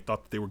case, and they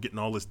thought that they were getting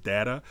all this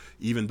data,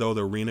 even though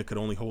the arena could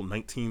only hold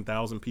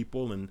 19,000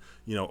 people, and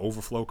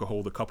overflow could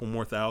hold a couple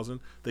more thousand.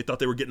 They thought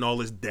they were getting all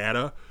this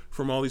data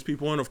from all these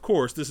people, and of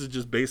course, this is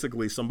just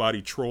basically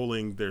somebody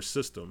trolling their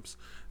systems.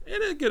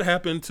 And it could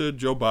happen to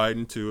Joe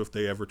Biden too if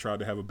they ever tried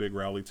to have a big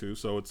rally too.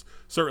 So it's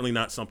certainly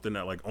not something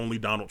that like only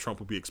Donald Trump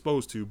would be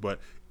exposed to. But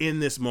in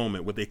this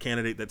moment with a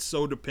candidate that's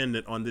so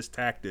dependent on this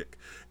tactic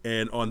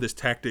and on this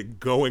tactic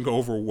going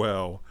over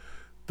well,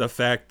 the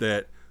fact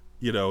that,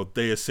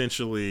 they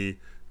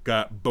essentially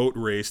got boat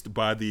raced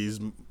by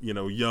these,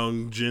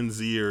 young Gen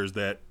Zers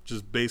that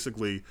just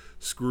basically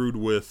screwed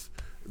with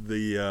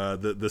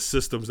the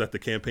systems that the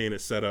campaign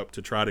has set up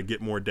to try to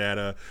get more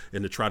data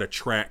and to try to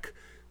track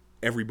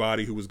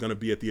everybody who was going to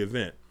be at the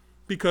event.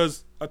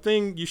 Because a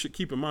thing you should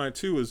keep in mind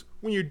too is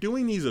when you're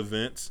doing these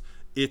events,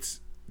 it's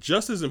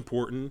just as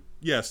important.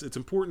 Yes, it's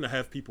important to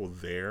have people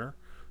there,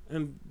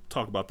 and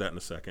talk about that in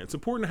a second. It's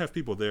important to have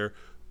people there,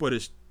 but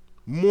it's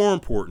more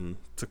important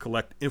to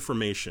collect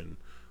information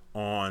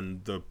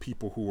on the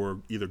people who are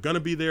either going to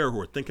be there,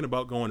 who are thinking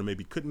about going and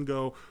maybe couldn't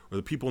go, or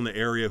the people in the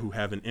area who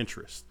have an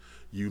interest.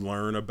 You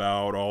learn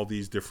about all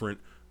these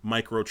different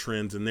micro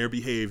trends in their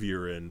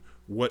behavior and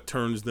what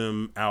turns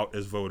them out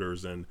as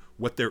voters and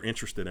what they're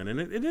interested in. And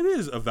it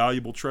is a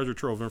valuable treasure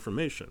trove of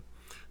information.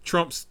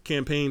 Trump's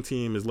campaign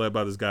team is led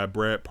by this guy,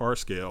 Brad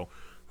Parscale,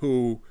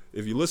 who,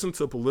 if you listen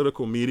to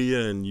political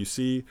media and you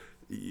see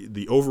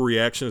the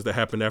overreactions that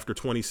happened after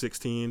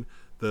 2016,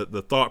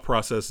 the thought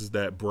process is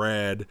that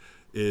Brad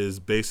is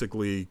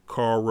basically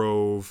Karl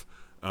Rove,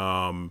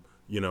 Ron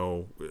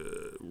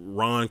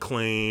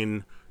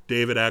Klain,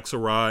 David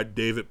Axelrod,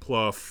 David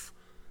Plouffe,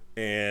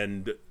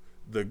 and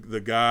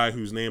the guy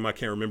whose name I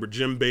can't remember,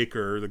 Jim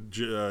Baker,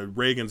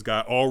 Reagan's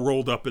guy, all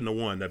rolled up into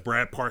one. That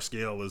Brad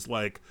Parscale is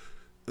like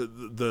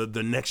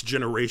the next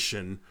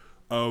generation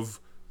of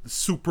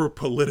super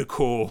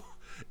political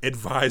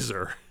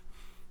advisor.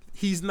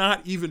 He's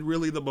not even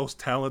really the most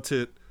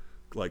talented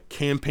like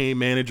campaign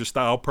manager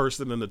style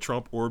person in the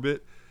Trump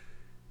orbit.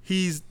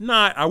 He's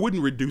not, I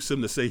wouldn't reduce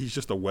him to say he's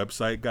just a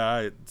website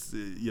guy. It's,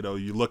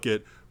 you look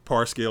at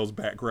Parscale's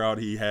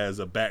background, he has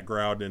a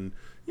background in,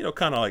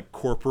 kind of like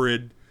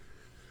corporate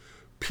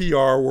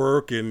PR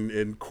work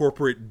and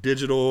corporate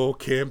digital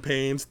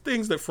campaigns,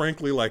 things that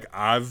frankly, like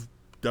I've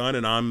done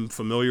and I'm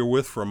familiar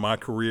with from my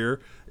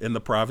career in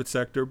the private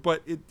sector.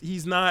 But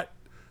he's not,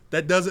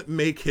 that doesn't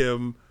make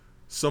him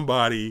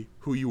somebody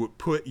who you would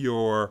put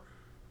your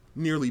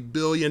nearly $1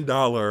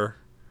 billion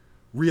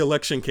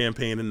re-election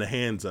campaign in the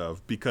hands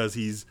of, because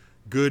he's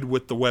good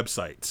with the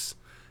websites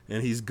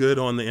and he's good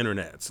on the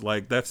internets.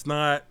 Like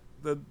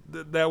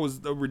that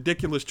was a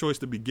ridiculous choice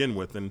to begin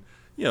with. And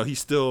he's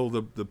still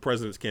the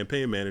president's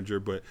campaign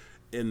manager, but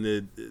in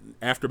the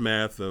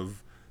aftermath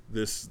of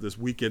this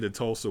weekend in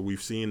Tulsa,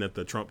 we've seen that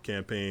the Trump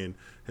campaign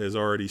has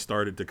already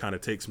started to kind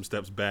of take some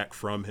steps back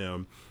from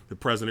him. The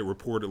president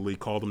reportedly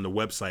called him the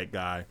website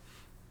guy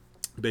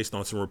based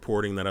on some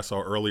reporting that I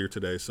saw earlier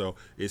today. So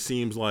it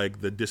seems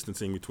like the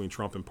distancing between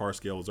Trump and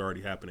Parscale is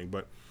already happening.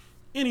 But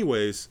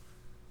anyways,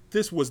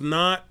 this was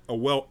not a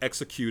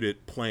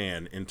well-executed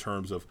plan in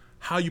terms of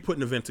how you put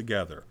an event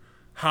together,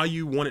 how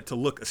you want it to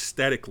look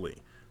aesthetically,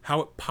 how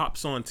it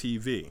pops on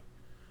TV.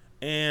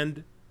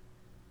 And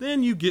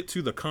then you get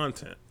to the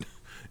content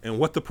and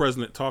what the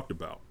president talked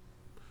about.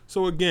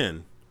 So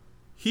again,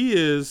 he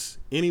is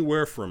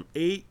anywhere from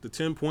 8 to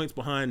 10 points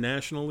behind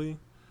nationally.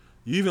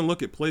 You even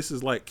look at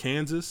places like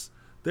Kansas,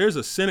 there's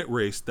a Senate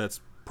race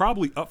that's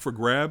probably up for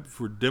grab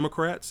for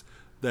Democrats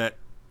that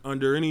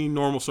under any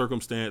normal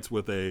circumstance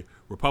with a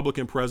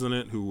Republican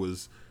president who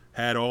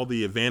had all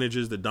the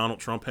advantages that Donald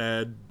Trump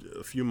had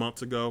a few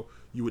months ago,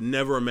 you would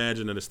never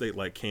imagine that a state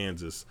like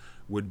Kansas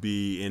would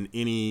be in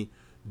any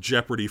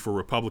jeopardy for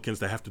Republicans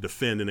to have to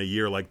defend in a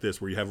year like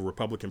this where you have a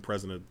Republican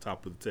president at the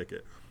top of the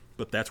ticket.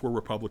 But that's where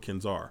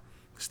Republicans are.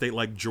 A state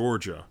like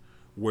Georgia,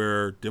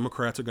 where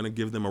Democrats are going to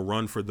give them a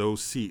run for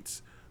those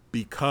seats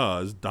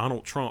because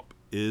Donald Trump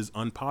is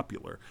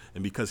unpopular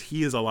and because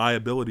he is a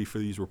liability for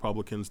these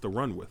Republicans to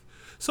run with.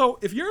 So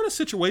if you're in a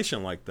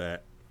situation like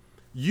that,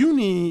 you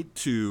need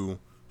to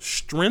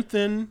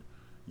strengthen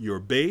your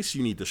base.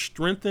 You need to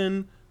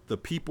strengthen the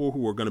people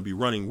who are going to be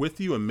running with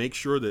you and make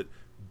sure that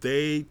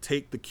they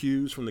take the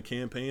cues from the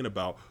campaign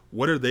about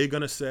what are they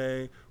going to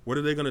say, what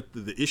are they going to,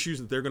 the issues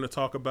that they're going to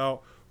talk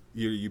about.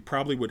 You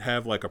probably would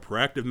have like a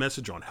proactive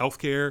message on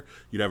healthcare.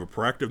 You'd have a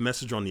proactive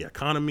message on the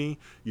economy.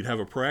 You'd have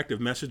a proactive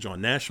message on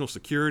national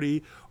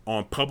security,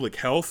 on public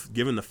health,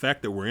 given the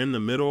fact that we're in the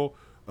middle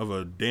of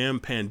a damn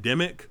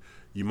pandemic.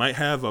 You might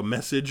have a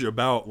message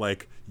about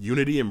like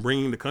unity and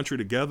bringing the country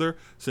together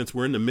since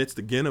we're in the midst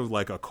again of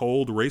like a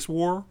cold race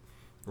war,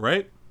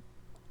 right?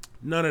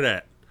 None of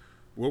that.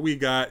 What we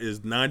got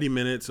is 90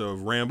 minutes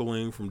of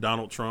rambling from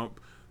Donald Trump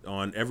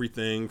on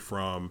everything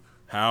from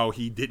how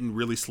he didn't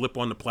really slip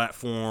on the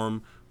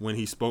platform when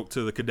he spoke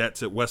to the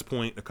cadets at West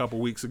Point a couple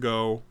weeks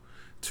ago,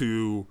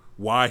 to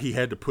why he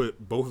had to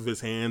put both of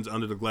his hands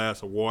under the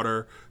glass of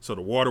water so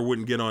the water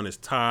wouldn't get on his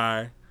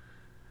tie.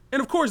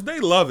 And of course they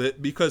love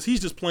it because he's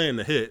just playing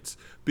the hits,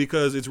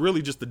 because it's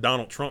really just the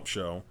Donald Trump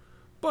show.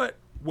 But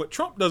what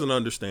Trump doesn't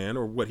understand,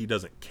 or what he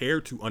doesn't care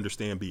to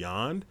understand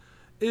beyond,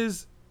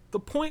 is the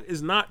point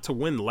is not to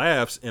win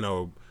laughs in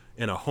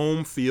a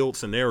home field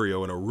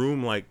scenario in a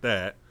room like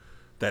that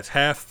that's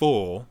half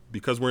full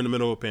because we're in the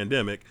middle of a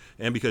pandemic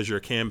and because your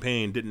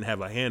campaign didn't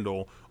have a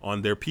handle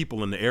on their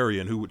people in the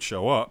area and who would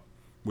show up,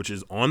 which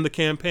is on the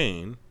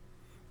campaign,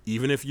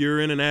 even if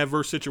you're in an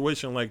adverse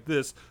situation like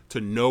this,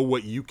 to know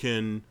what you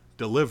can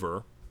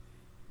deliver.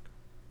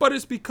 But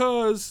it's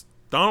because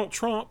Donald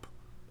Trump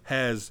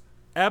has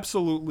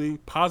absolutely,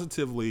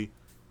 positively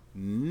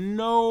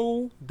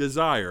no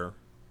desire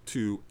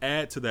to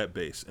add to that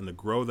base and to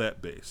grow that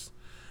base.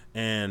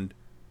 And,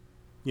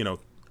 you know,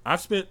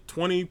 I've spent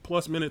 20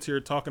 plus minutes here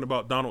talking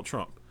about Donald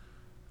Trump.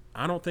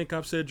 I don't think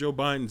I've said Joe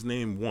Biden's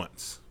name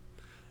once.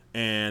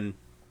 And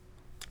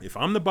if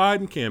I'm the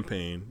Biden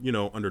campaign, you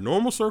know, under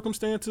normal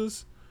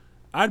circumstances,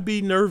 I'd be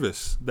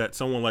nervous that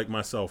someone like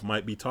myself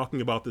might be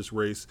talking about this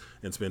race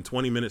and spend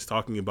 20 minutes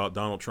talking about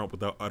Donald Trump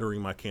without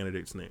uttering my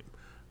candidate's name.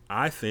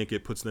 I think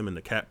it puts them in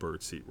the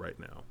catbird seat right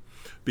now.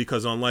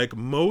 Because unlike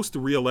most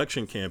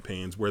re-election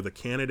campaigns where the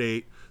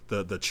candidate,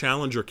 the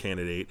challenger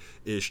candidate,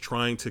 is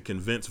trying to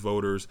convince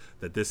voters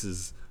that this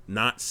is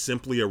not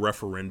simply a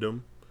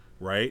referendum,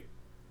 right?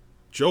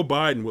 Joe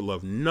Biden would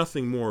love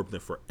nothing more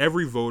than for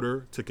every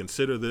voter to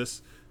consider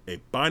this a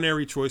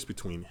binary choice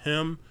between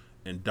him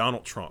and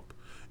Donald Trump.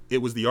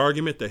 It was the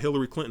argument that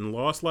Hillary Clinton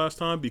lost last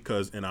time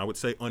because, and I would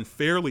say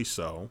unfairly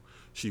so,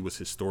 she was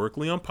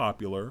historically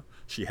unpopular.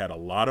 She had a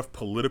lot of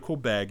political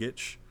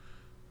baggage,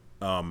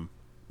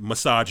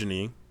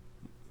 misogyny.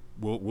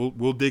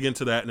 We'll dig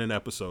into that in an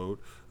episode.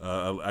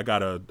 I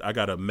got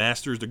a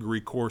master's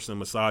degree course in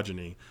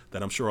misogyny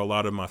that I'm sure a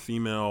lot of my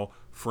female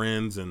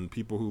friends and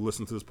people who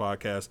listen to this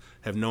podcast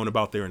have known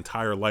about their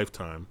entire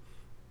lifetime.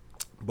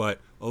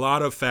 But a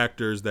lot of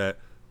factors that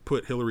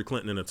put Hillary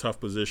Clinton in a tough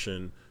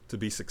position to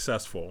be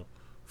successful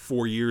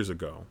 4 years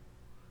ago,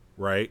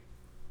 right?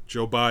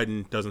 Joe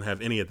Biden doesn't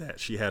have any of that.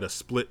 She had a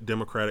split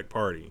Democratic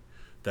Party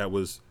that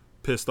was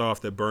pissed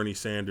off that Bernie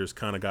Sanders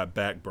kind of got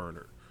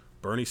backburnered.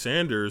 Bernie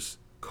Sanders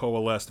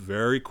coalesced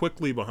very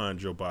quickly behind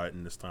Joe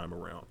Biden this time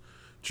around.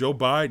 Joe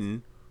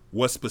Biden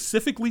was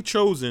specifically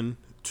chosen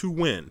to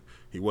win.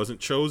 He wasn't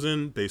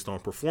chosen based on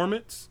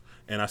performance.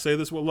 And I say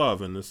this with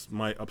love, and this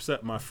might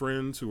upset my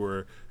friends who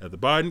are at the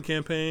Biden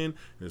campaign.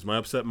 And this might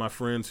upset my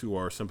friends who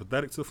are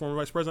sympathetic to the former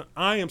vice president.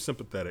 I am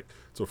sympathetic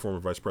to the former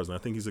vice president.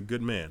 I think he's a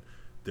good man.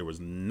 There was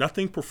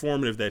nothing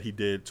performative that he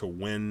did to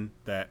win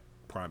that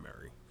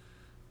primary.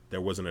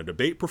 There wasn't a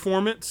debate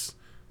performance.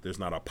 There's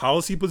not a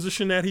policy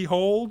position that he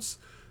holds.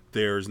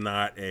 There's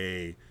not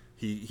a,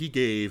 he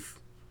gave,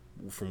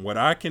 from what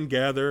I can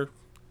gather,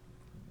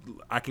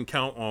 I can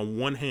count on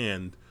one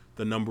hand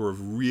the number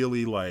of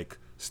really like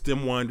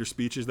stem-winder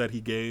speeches that he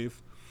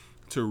gave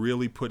to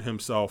really put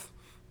himself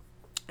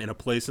in a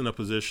place, in a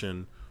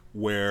position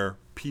where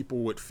people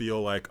would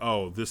feel like,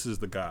 oh, this is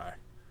the guy.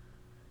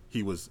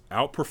 He was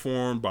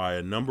outperformed by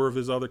a number of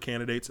his other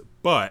candidates,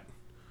 but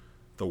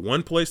the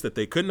one place that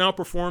they couldn't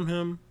outperform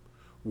him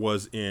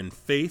was in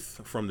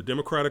faith from the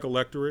Democratic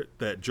electorate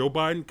that Joe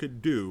Biden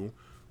could do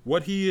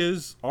what he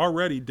is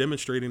already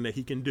demonstrating that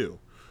he can do,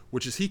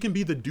 which is he can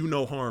be the do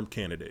no harm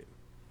candidate.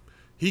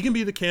 He can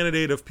be the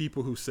candidate of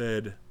people who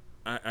said,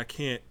 I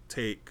can't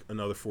take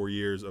another 4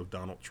 years of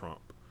Donald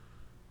Trump.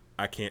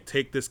 I can't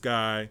take this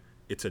guy.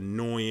 It's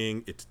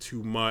annoying. It's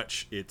too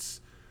much.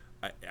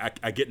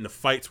 I get into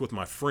fights with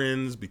my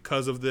friends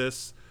because of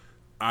this.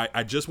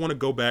 I just want to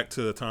go back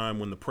to the time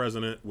when the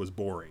president was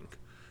boring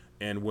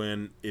and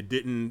when it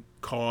didn't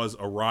cause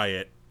a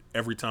riot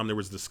every time there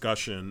was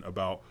discussion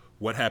about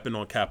what happened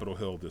on Capitol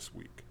Hill this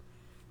week.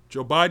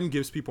 Joe Biden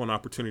gives people an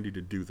opportunity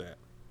to do that.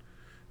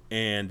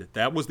 And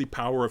that was the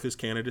power of his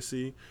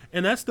candidacy.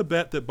 And that's the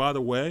bet that, by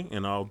the way,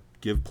 and I'll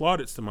give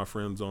plaudits to my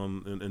friends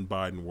in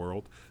Biden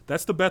world,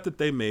 that's the bet that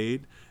they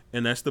made.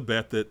 And that's the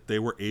bet that they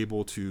were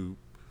able to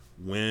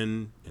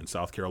win in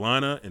South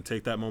Carolina and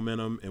take that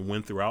momentum and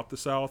win throughout the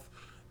South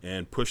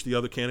and push the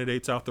other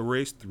candidates out the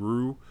race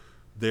through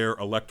their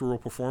electoral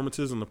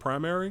performances in the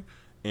primary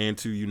and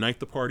to unite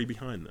the party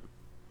behind them.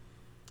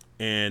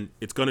 And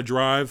it's going to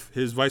drive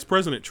his vice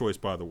president choice,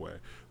 by the way,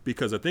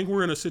 because I think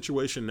we're in a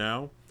situation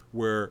now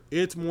where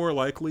it's more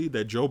likely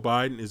that Joe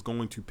Biden is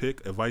going to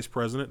pick a vice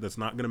president that's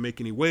not going to make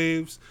any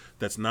waves,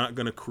 that's not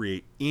going to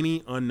create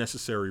any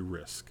unnecessary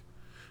risk.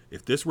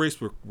 If this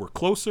race were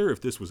closer,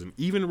 if this was an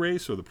even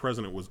race or the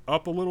president was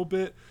up a little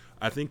bit,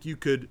 I think you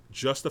could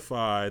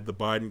justify the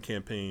Biden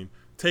campaign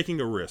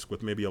taking a risk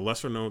with maybe a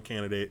lesser known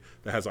candidate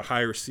that has a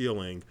higher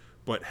ceiling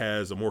but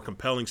has a more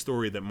compelling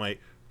story that might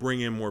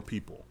bring in more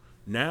people.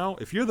 Now,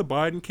 if you're the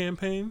Biden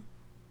campaign,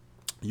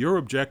 your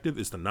objective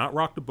is to not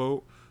rock the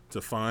boat,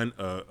 to find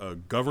a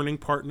governing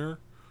partner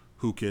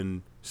who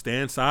can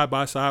stand side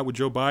by side with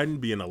Joe Biden,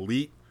 be an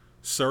elite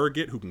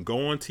surrogate, who can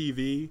go on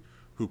TV,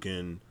 who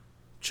can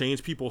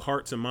change people's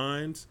hearts and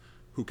minds,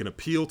 who can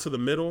appeal to the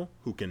middle,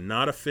 who can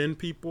not offend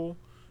people,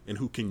 and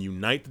who can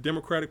unite the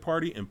Democratic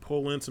Party and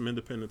pull in some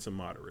independents and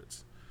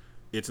moderates.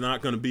 It's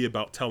not going to be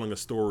about telling a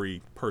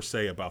story per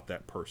se about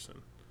that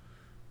person.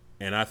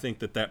 And I think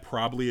that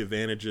probably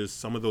advantages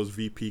some of those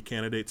VP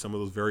candidates, some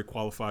of those very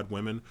qualified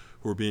women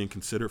who are being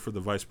considered for the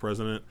vice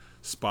president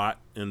spot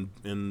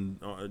in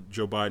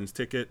Joe Biden's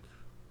ticket.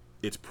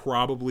 It's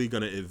probably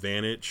going to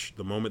advantage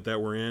the moment that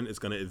we're in. It's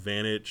going to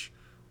advantage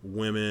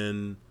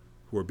women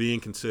who are being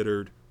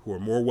considered, who are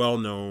more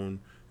well-known,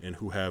 and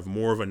who have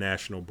more of a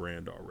national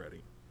brand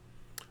already.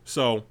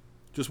 So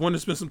just wanted to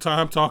spend some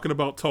time talking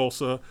about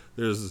Tulsa.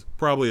 There's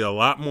probably a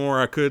lot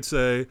more I could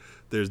say.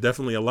 There's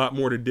definitely a lot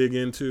more to dig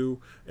into.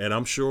 And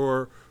I'm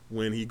sure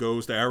when he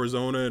goes to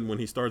Arizona and when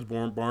he starts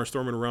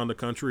barnstorming around the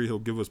country, he'll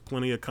give us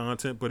plenty of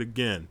content. But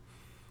again,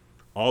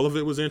 all of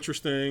it was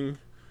interesting.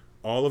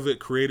 All of it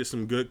created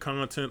some good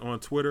content on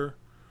Twitter.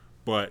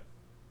 But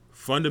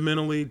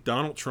fundamentally,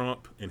 Donald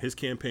Trump and his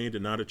campaign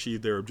did not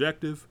achieve their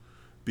objective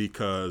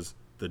because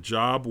the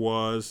job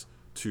was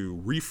to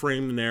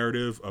reframe the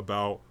narrative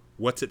about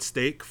what's at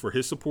stake for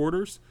his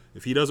supporters.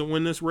 If he doesn't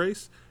win this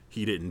race,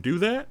 he didn't do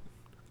that.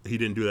 He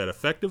didn't do that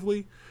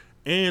effectively.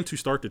 And to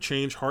start to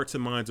change hearts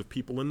and minds of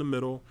people in the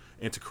middle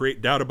and to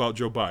create doubt about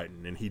Joe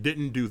Biden. And he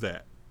didn't do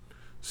that.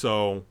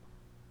 So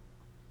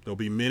there'll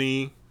be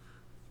many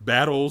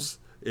battles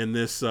in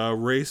this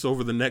race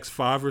over the next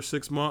 5 or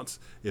 6 months.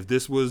 If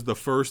this was the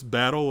first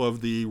battle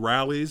of the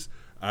rallies,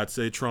 I'd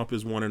say Trump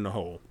is one in the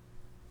hole.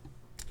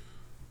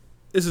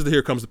 This is the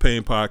Here Comes the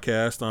Pain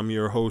podcast. I'm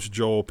your host,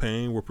 Joel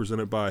Payne. We're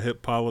presented by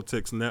Hip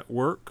Politics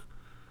Network.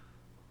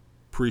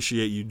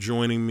 Appreciate you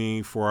joining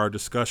me for our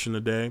discussion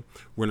today.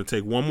 We're going to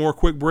take one more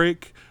quick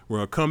break. We're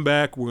going to come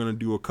back. We're going to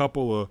do a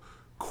couple of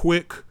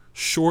quick,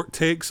 short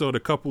takes on a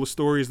couple of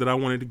stories that I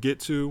wanted to get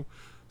to.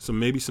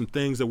 Maybe some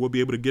things that we'll be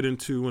able to get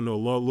into in a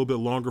little bit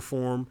longer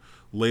form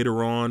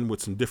later on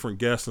with some different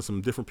guests and some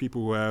different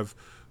people who have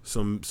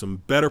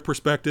some better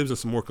perspectives and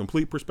some more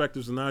complete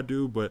perspectives than I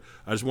do. But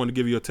I just wanted to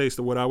give you a taste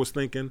of what I was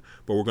thinking.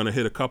 But we're going to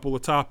hit a couple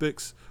of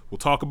topics. We'll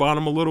talk about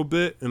them a little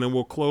bit, and then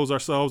we'll close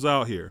ourselves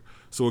out here.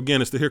 So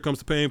again, it's the Here Comes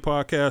the Pain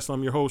podcast.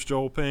 I'm your host,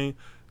 Joel Payne.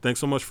 Thanks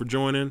so much for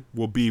joining.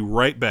 We'll be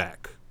right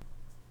back.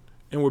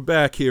 And we're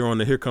back here on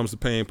the Here Comes the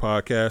Pain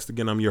podcast.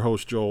 Again, I'm your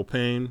host, Joel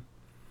Payne.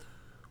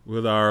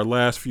 With our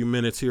last few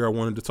minutes here, I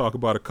wanted to talk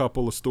about a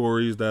couple of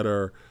stories that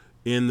are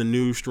in the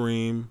news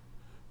stream,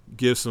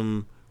 give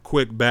some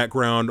quick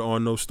background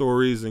on those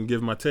stories, and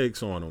give my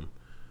takes on them.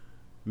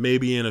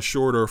 Maybe in a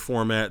shorter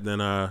format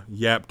than I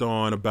yapped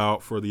on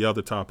about for the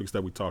other topics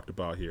that we talked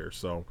about here.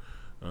 So,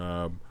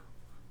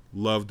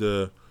 love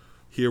to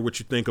hear what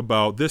you think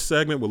about this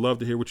segment. Would love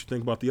to hear what you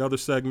think about the other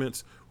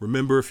segments.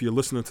 Remember, if you're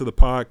listening to the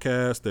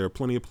podcast, there are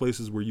plenty of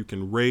places where you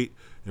can rate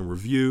and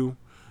review.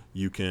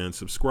 You can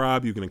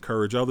subscribe. You can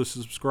encourage others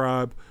to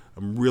subscribe.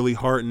 I'm really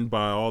heartened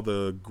by all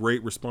the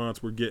great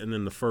response we're getting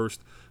in the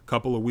first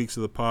couple of weeks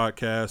of the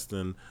podcast.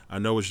 And I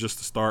know it's just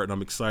the start, and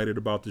I'm excited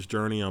about this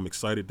journey. I'm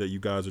excited that you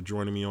guys are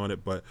joining me on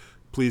it. But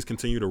please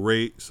continue to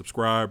rate,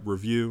 subscribe,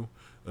 review.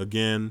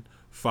 Again,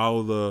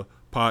 follow the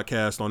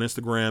podcast on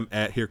Instagram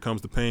at Here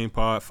Comes the Pain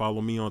Pod.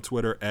 Follow me on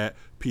Twitter at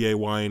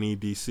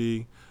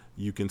PAYNEDC.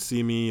 You can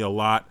see me a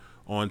lot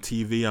on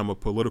TV. I'm a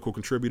political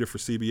contributor for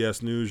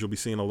CBS News. You'll be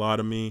seeing a lot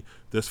of me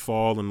this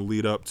fall in the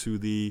lead up to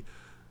the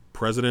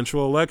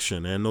presidential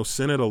election and those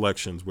Senate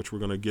elections, which we're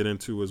going to get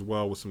into as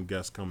well with some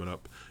guests coming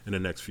up in the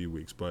next few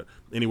weeks. But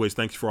anyways,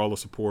 thanks for all the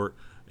support,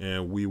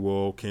 and we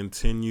will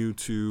continue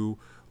to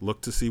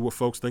look to see what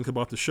folks think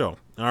about the show.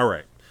 All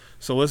right,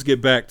 so let's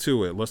get back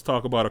to it. Let's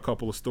talk about a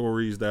couple of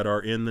stories that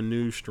are in the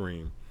news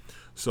stream.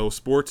 So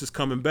sports is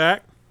coming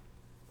back.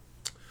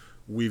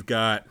 We've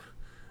got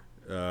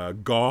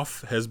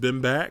golf has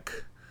been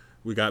back.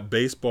 We got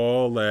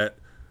baseball that,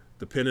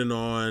 depending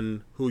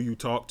on who you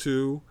talk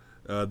to,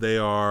 they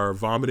are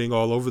vomiting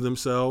all over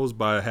themselves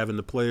by having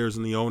the players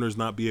and the owners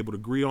not be able to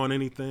agree on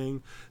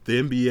anything.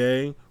 The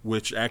NBA,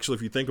 which actually,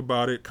 if you think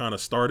about it, kind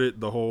of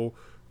started the whole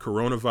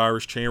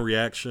coronavirus chain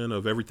reaction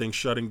of everything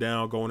shutting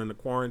down, going into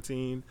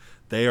quarantine.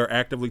 They are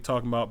actively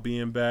talking about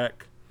being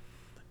back.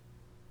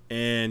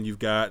 And you've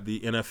got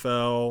the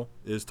NFL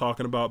is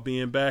talking about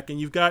being back,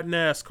 and you've got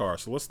NASCAR.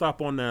 So let's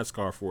stop on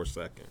NASCAR for a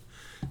second.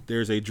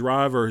 There's a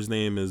driver. His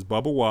name is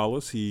Bubba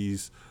Wallace.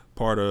 He's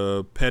part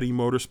of Petty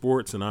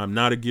Motorsports, and I'm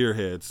not a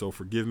gearhead, so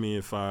forgive me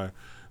if I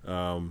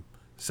sound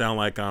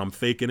like I'm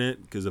faking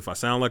it, because if I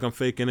sound like I'm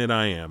faking it,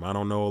 I am. I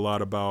don't know a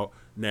lot about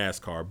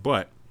NASCAR,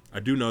 but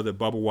I do know that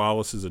Bubba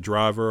Wallace is a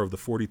driver of the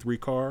 43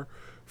 car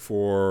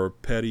for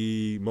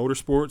Petty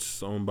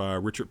Motorsports, owned by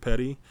Richard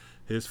Petty,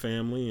 his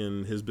family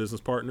and his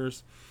business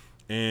partners.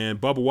 And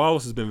Bubba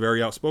Wallace has been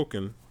very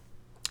outspoken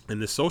in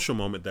this social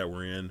moment that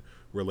we're in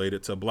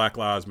related to Black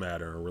Lives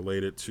Matter,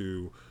 related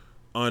to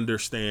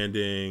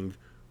understanding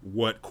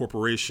what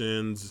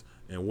corporations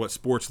and what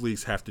sports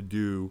leagues have to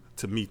do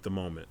to meet the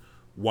moment.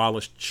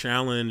 Wallace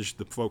challenged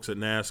the folks at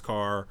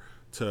NASCAR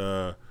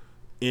to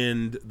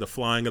end the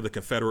flying of the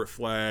Confederate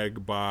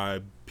flag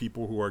by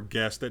people who are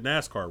guests at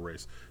NASCAR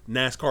race.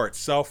 NASCAR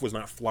itself was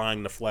not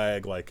flying the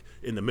flag like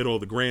in the middle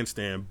of the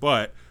grandstand,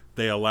 but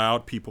they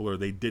allowed people, or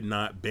they did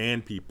not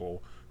ban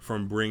people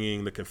from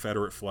bringing the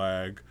Confederate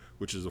flag,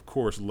 which is of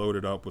course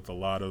loaded up with a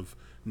lot of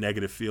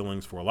negative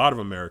feelings for a lot of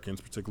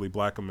Americans, particularly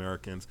black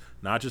Americans,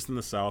 not just in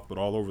the South, but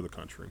all over the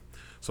country.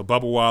 So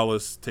Bubba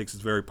Wallace takes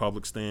his very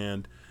public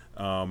stand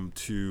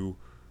to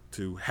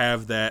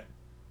have that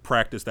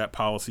practice, that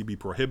policy be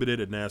prohibited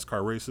at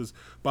NASCAR races.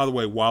 By the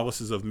way, Wallace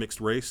is of mixed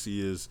race.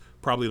 He is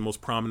probably the most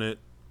prominent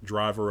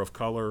driver of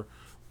color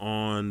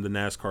on the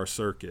NASCAR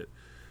circuit.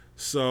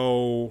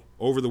 So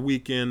over the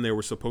weekend, there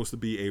was supposed to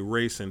be a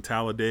race in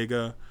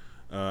Talladega,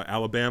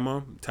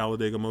 Alabama,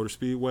 Talladega Motor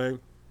Speedway.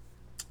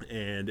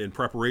 And in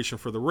preparation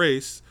for the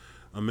race,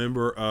 a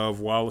member of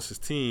Wallace's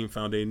team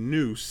found a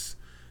noose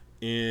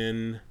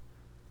in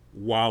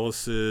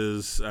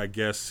Wallace's, I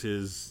guess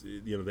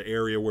the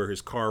area where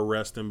his car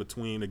rests in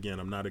between. Again,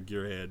 I'm not a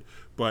gearhead,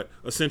 but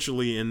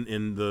essentially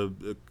in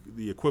the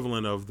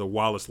equivalent of the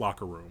Wallace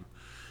locker room.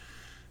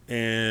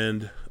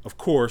 And of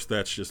course,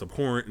 that's just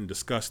abhorrent and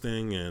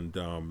disgusting. And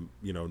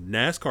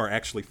NASCAR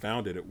actually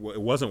found it. It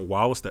wasn't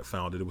Wallace that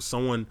found it. It was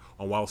someone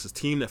on Wallace's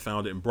team that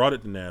found it and brought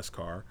it to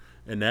NASCAR.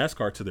 And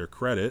NASCAR, to their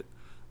credit,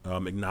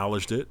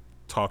 acknowledged it,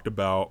 talked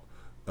about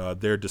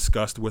their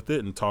disgust with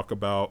it, and talk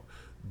about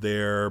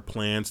their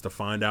plans to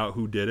find out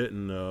who did it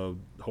and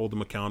hold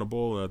them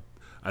accountable.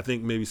 I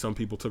think maybe some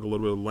people took a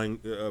little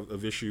bit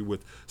of issue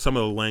with some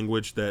of the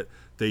language that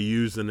they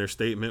used in their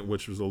statement,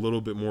 which was a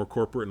little bit more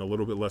corporate and a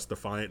little bit less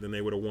defiant than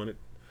they would have wanted.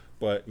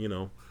 But,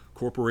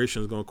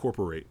 corporation is going to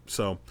corporate.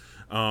 So,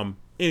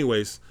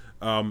 anyways,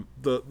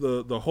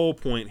 the whole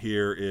point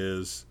here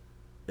is,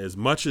 as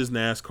much as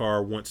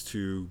NASCAR wants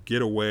to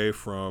get away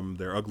from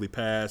their ugly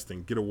past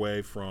and get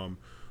away from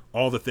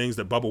all the things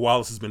that Bubba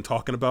Wallace has been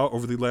talking about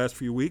over the last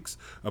few weeks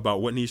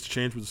about what needs to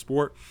change with the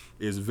sport,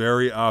 is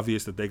very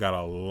obvious that they got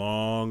a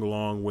long,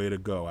 long way to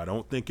go. I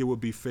don't think it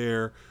would be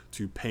fair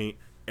to paint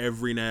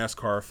every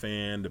NASCAR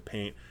fan, to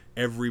paint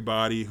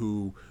everybody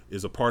who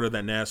is a part of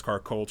that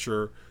NASCAR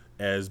culture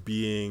as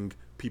being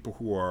people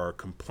who are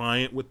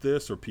compliant with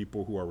this or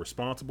people who are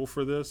responsible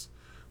for this.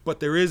 But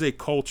there is a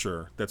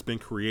culture that's been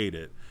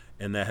created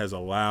and that has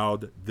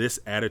allowed this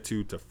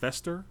attitude to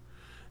fester.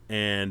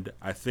 And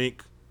I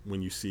think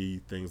when you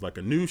see things like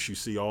a noose, you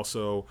see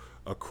also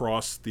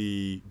across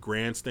the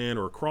grandstand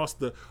or across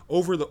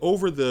over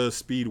the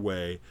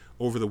speedway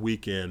over the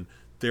weekend,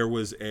 there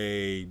was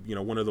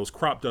one of those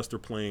crop duster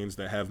planes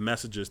that have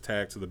messages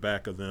tagged to the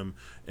back of them,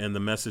 and the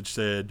message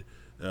said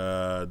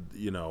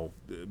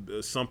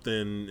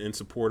something in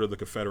support of the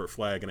Confederate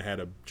flag, and it had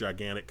a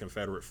gigantic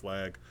Confederate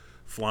flag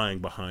flying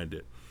behind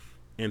it.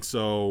 And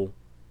so,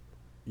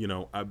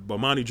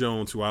 Bomani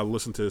Jones, who I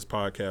listen to his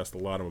podcast a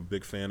lot, I'm a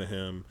big fan of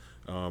him.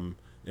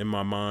 In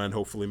my mind,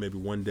 hopefully maybe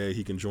one day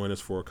he can join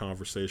us for a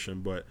conversation,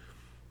 but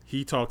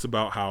he talks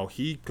about how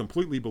he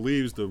completely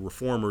believes the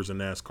reformers in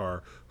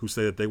NASCAR who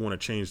say that they want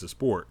to change the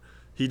sport.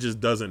 He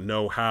just doesn't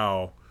know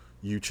how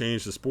you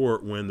change the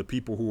sport when the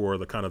people who are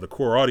the kind of the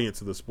core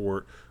audience of the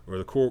sport, or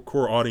the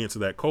core audience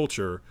of that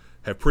culture,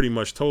 have pretty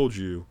much told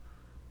you,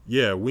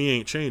 yeah, we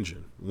ain't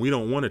changing. We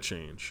don't want to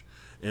change.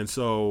 And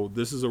so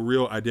this is a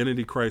real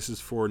identity crisis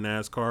for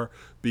NASCAR,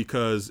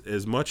 because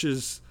as much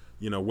as,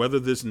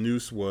 whether this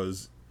noose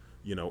was,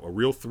 a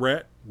real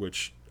threat,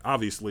 which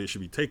obviously it should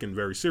be taken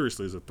very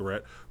seriously as a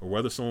threat, or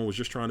whether someone was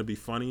just trying to be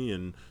funny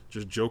and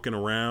just joking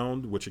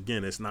around, which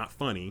again, it's not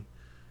funny.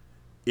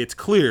 It's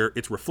clear,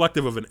 it's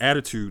reflective of an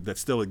attitude that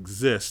still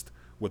exists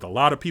with a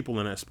lot of people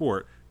in that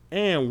sport.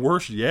 And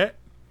worse yet,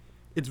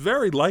 it's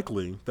very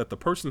likely that the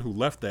person who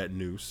left that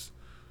noose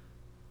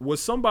was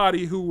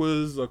somebody who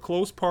was a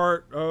close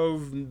part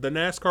of the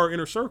NASCAR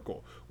inner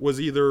circle, was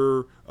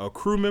either a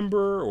crew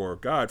member or,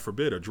 God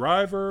forbid, a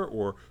driver,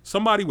 or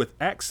somebody with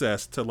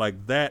access to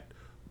like that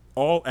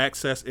all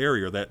access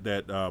area,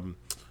 that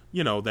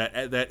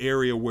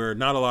area where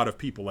not a lot of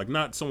people, like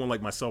not someone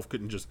like myself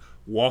couldn't just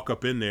walk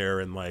up in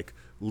there and like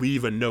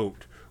leave a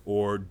note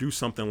or do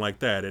something like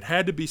that. It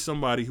had to be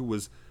somebody who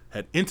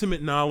had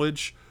intimate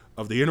knowledge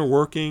of the inner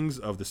workings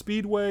of the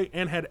speedway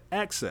and had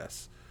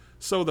access.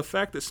 So the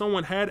fact that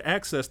someone had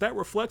access, that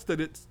reflects that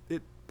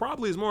it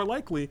probably is more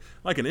likely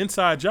like an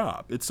inside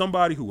job. It's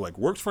somebody who like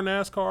works for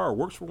NASCAR or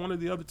works for one of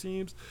the other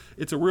teams.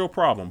 It's a real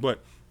problem.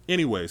 But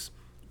anyways,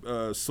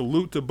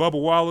 salute to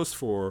Bubba Wallace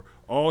for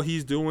all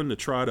he's doing to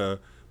try to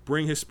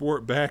bring his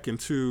sport back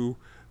into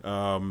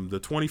the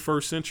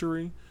 21st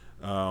century.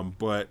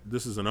 But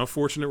this is an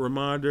unfortunate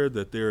reminder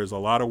that there is a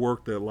lot of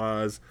work that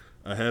lies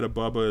ahead of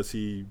Bubba as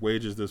he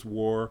wages this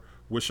war.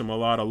 Wish him a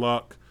lot of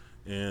luck.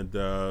 And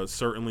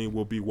certainly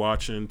we'll be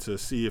watching to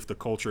see if the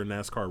culture in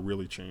NASCAR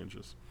really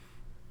changes.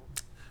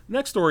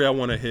 Next story I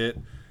want to hit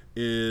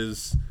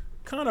is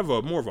kind of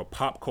more of a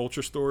pop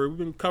culture story. We've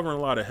been covering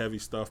a lot of heavy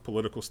stuff,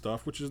 political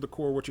stuff, which is the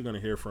core of what you're going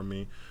to hear from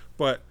me.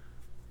 But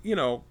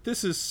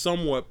this is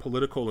somewhat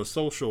political and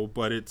social,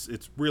 but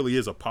it's really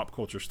is a pop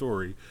culture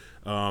story.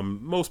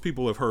 Most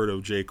people have heard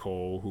of J.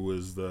 Cole, who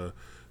is the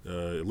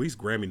at least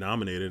Grammy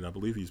nominated. I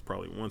believe he's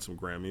probably won some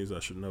Grammys. I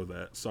should know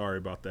that. Sorry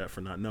about that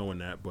for not knowing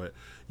that. But,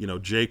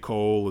 J.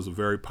 Cole is a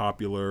very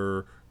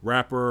popular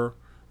rapper,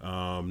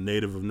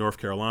 native of North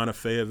Carolina,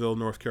 Fayetteville,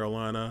 North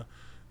Carolina.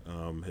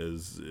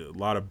 Has a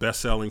lot of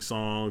best-selling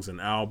songs and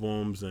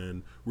albums,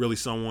 and really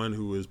someone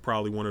who is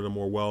probably one of the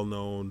more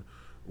well-known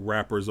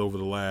rappers over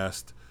the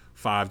last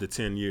 5 to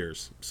 10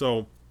 years.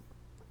 So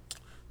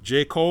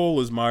J. Cole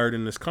is mired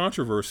in this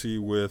controversy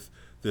with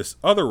this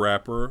other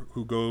rapper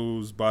who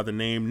goes by the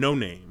name No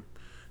Name.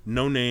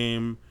 No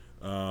Name,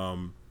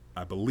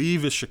 I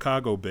believe, is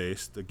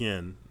Chicago-based.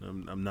 Again,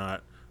 I'm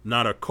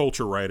not a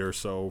culture writer,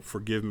 so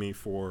forgive me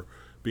for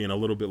being a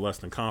little bit less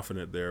than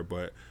confident there.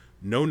 But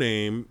No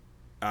Name,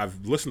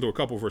 I've listened to a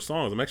couple of her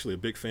songs. I'm actually a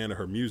big fan of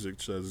her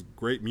music. She has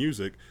great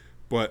music.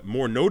 But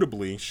more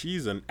notably,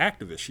 she's an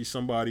activist. She's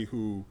somebody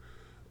who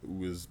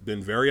has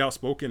been very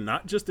outspoken,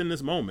 not just in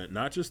this moment,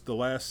 not just the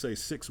last, say,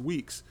 6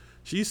 weeks.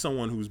 She's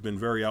someone who's been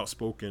very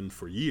outspoken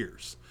for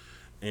years.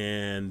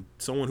 And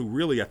someone who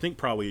really, I think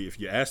probably if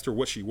you asked her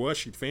what she was,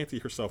 she'd fancy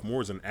herself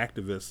more as an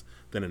activist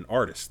than an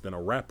artist, than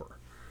a rapper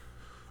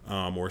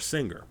or a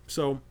singer.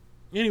 So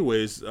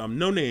anyways,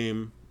 No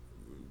Name,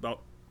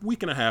 about a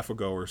week and a half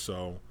ago or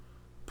so,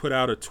 put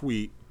out a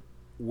tweet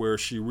where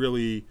she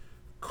really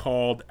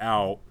called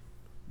out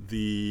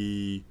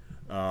the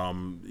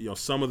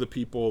some of the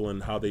people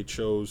and how they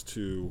chose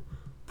to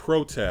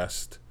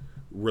protest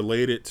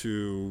related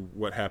to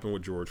what happened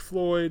with George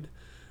Floyd.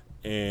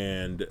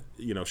 And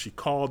she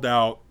called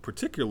out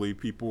particularly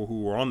people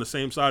who were on the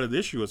same side of the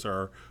issue as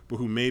her, but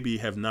who maybe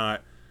have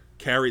not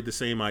carried the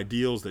same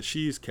ideals that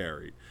she's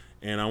carried.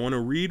 And I want to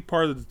read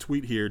part of the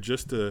tweet here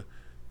just to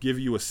give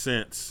you a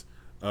sense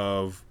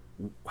of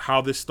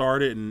how this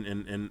started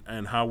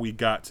and how we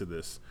got to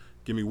this.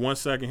 Give me 1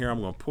 second here.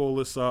 I'm going to pull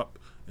this up,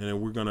 and then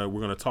we're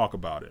gonna talk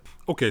about it.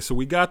 Okay, so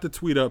we got the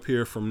tweet up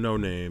here from No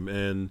Name,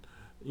 and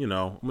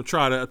I'm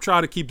gonna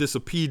try to keep this a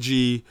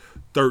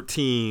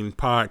PG-13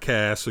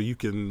 podcast so you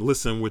can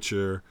listen with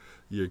your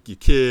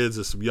kids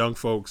or some young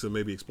folks and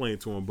maybe explain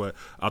it to them. But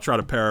I'll try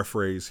to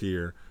paraphrase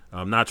here.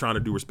 I'm not trying to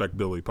do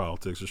respectability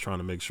politics, just trying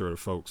to make sure that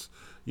folks,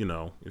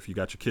 if you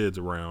got your kids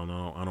around,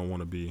 I don't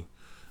want to be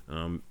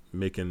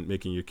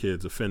making your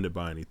kids offended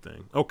by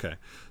anything. Okay,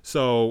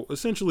 so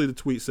essentially the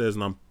tweet says,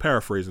 and I'm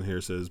paraphrasing here,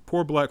 it says,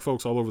 poor black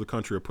folks all over the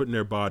country are putting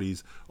their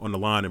bodies on the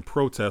line in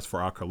protest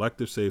for our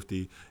collective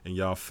safety, and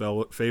y'all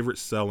favorite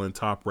selling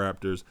top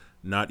raptors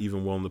not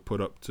even willing to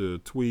put up to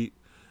tweet.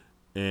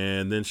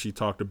 And then she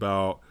talked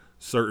about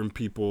certain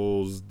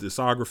people's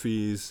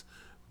discographies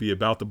be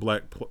about the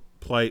black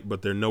plight,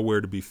 but they're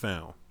nowhere to be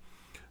found.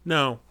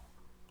 Now,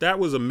 that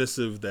was a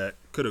missive that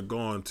could have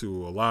gone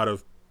to a lot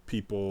of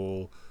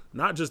people,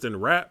 not just in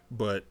rap,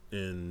 but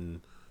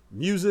in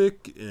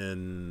music,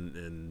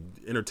 in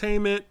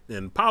entertainment,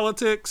 in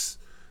politics.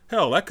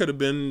 Hell, that could have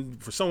been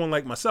for someone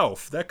like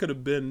myself. That could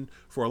have been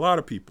for a lot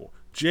of people.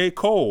 J.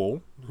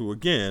 Cole, who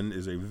again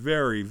is a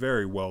very,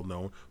 very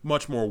well-known,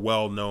 much more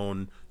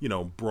well-known,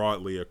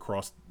 broadly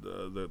across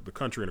the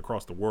country and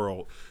across the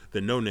world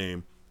than No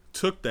Name,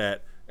 took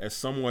that as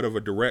somewhat of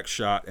a direct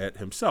shot at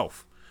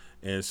himself.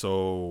 And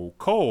so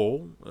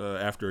Cole,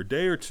 after a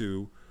day or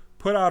two,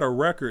 put out a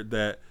record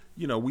that,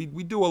 we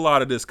do a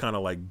lot of this kind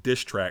of like diss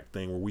track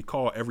thing where we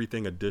call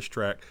everything a diss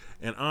track.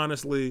 And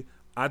honestly,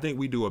 I think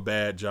we do a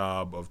bad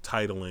job of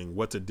titling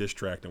what's a diss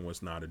track and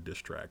what's not a diss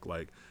track.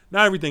 Like,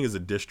 not everything is a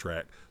diss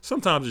track.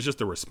 Sometimes it's just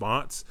a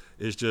response.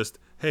 It's just,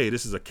 hey,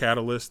 this is a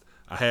catalyst.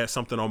 I had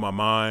something on my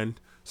mind.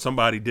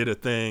 Somebody did a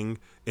thing.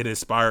 It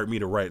inspired me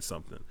to write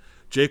something.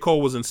 J.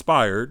 Cole was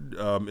inspired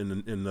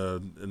in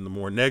the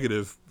more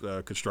negative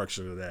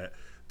construction of that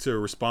to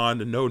respond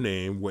to No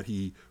Name, what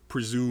he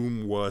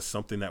presumed was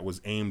something that was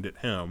aimed at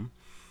him,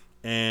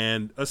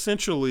 and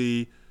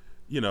essentially,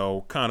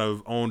 kind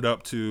of owned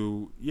up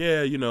to,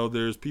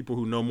 there's people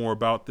who know more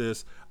about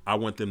this. I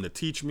want them to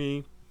teach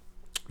me.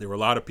 There were a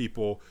lot of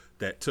people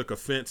that took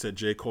offense at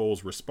J.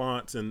 Cole's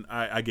response, and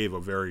I gave a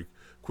very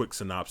quick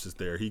synopsis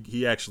there.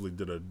 He actually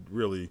did a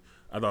really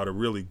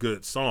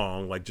good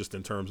song, like just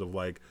in terms of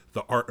like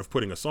the art of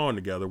putting a song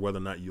together, whether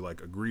or not you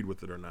like agreed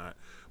with it or not.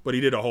 But he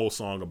did a whole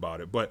song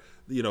about it. But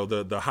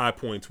the high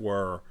points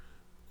were,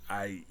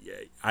 I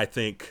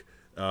think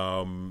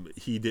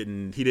he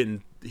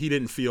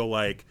didn't feel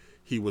like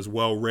he was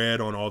well read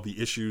on all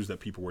the issues that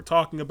people were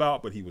talking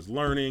about, but he was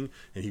learning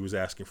and he was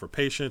asking for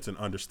patience and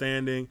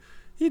understanding.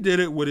 He did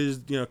it with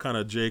his kind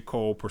of J.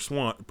 Cole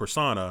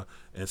persona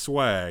and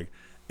swag,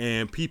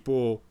 and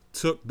people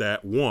took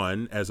that,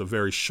 one, as a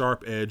very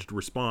sharp-edged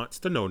response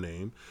to No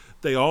Name.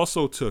 They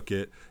also took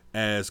it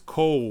as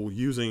Cole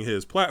using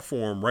his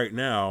platform right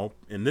now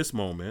in this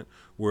moment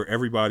where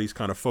everybody's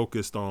kind of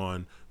focused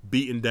on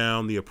beating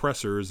down the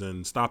oppressors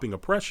and stopping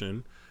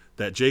oppression,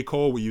 that J.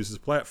 Cole would use his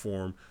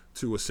platform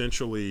to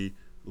essentially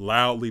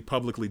loudly,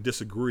 publicly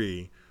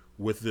disagree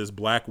with this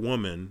black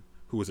woman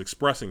who was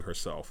expressing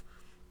herself.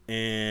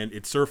 and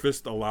it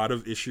surfaced a lot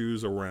of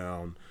issues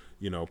around,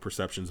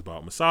 perceptions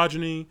about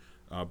misogyny,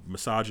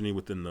 misogyny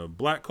within the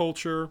black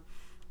culture,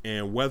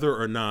 and whether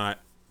or not,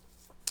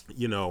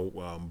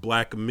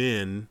 black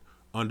men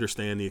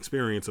understand the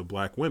experience of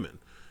black women.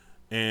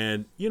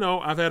 And,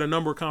 I've had a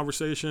number of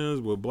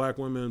conversations with black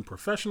women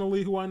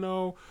professionally who I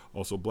know,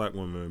 also black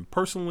women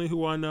personally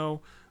who I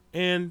know.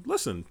 And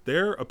listen,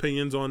 their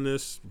opinions on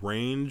this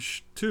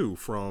range too,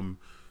 from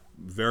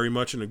very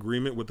much in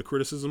agreement with the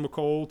criticism of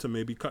Cole to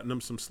maybe cutting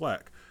them some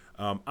slack.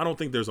 I don't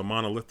think there's a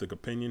monolithic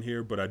opinion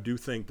here, but I do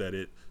think that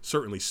it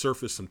certainly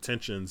surfaced some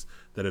tensions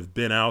that have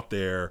been out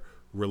there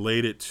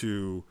related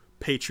to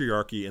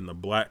patriarchy in the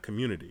black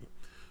community.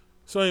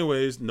 So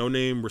anyways, No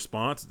Name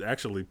Response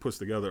actually puts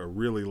together a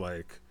really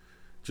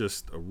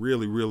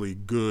really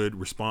good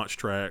response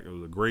track. It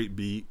was a great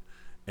beat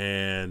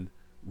and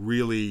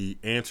really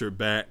answered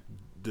back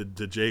to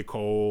J.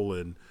 Cole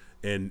and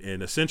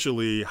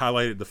essentially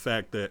highlighted the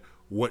fact that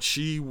what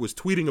she was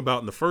tweeting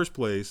about in the first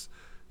place,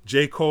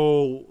 J.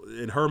 Cole,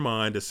 in her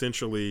mind,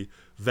 essentially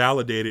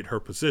validated her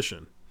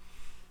position.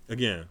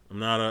 Again, I'm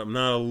not a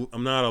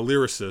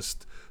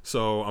lyricist,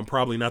 so I'm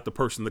probably not the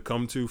person to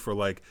come to for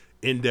like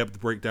in-depth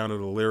breakdown of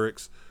the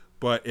lyrics,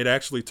 but it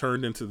actually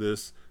turned into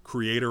this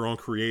creator on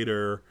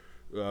creator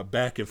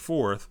back and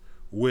forth,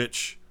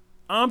 which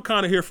I'm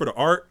kind of here for the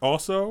art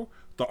also.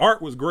 The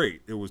art was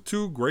great. It was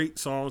 2 great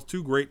songs,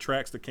 2 great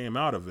tracks that came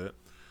out of it.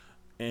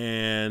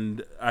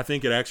 And I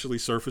think it actually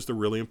surfaced a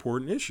really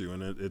important issue.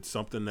 And it's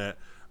something that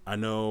I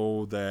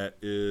know that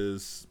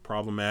is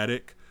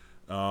problematic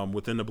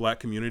within the black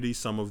community.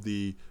 Some of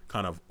the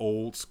kind of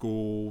old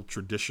school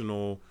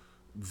traditional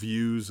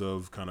views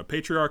of kind of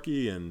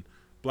patriarchy and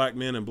black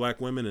men and black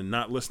women and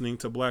not listening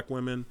to black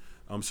women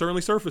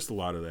certainly surfaced a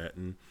lot of that.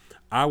 And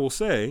I will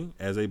say,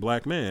 as a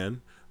black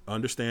man,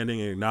 understanding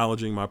and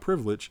acknowledging my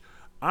privilege,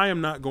 I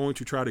am not going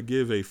to try to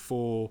give a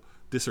full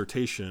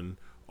dissertation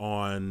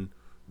on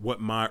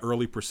what my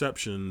early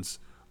perceptions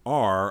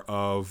are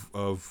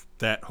of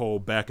that whole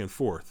back and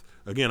forth.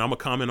 Again, I'm a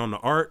comment on the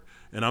art,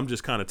 and I'm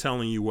just kind of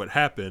telling you what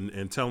happened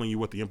and telling you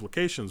what the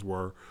implications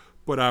were.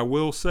 But I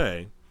will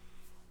say,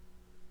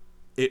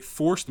 it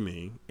forced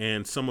me,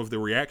 and some of the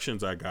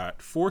reactions I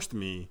got forced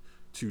me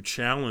to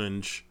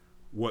challenge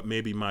what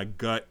maybe my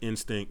gut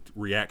instinct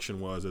reaction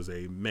was as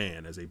a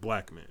man, as a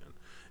black man,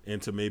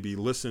 and to maybe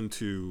listen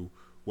to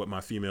what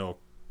my female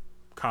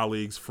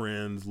colleagues,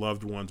 friends,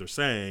 loved ones are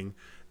saying,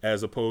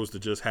 as opposed to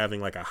just having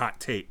like a hot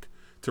take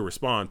to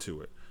respond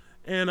to it.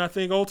 And I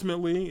think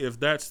ultimately, if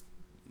that's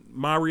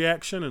my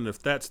reaction and if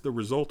that's the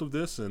result of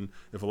this, and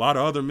if a lot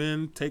of other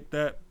men take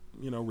that,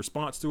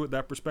 response to it,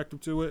 that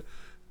perspective to it,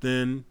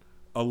 then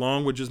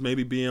along with just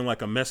maybe being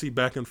like a messy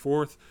back and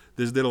forth,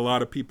 this did a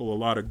lot of people a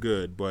lot of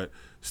good. But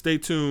stay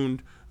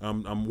tuned.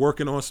 I'm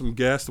working on some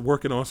guests,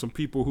 working on some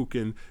people who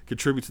can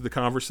contribute to the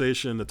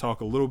conversation to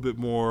talk a little bit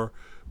more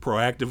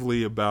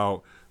proactively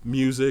about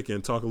music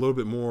and talk a little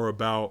bit more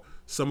about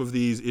some of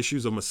these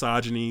issues of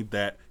misogyny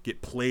that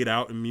get played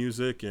out in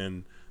music,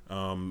 and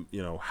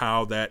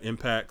how that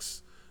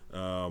impacts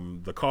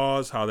the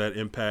cause, how that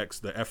impacts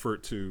the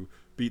effort to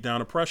beat down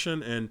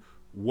oppression, and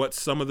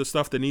what's some of the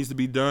stuff that needs to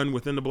be done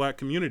within the black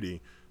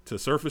community to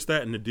surface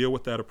that and to deal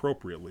with that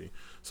appropriately.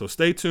 So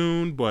stay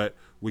tuned, but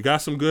we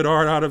got some good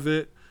art out of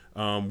it.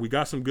 We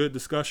got some good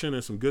discussion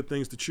and some good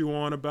things to chew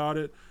on about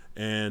it.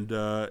 And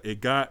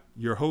it got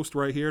your host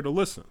right here to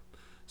listen.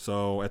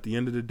 So at the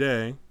end of the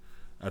day,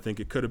 I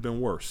think it could have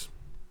been worse.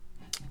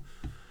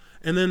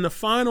 And then the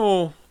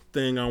final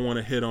thing I want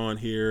to hit on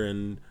here,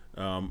 and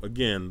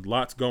again,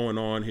 lots going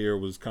on here,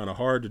 was kind of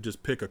hard to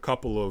just pick a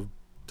couple of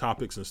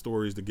topics and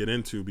stories to get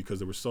into because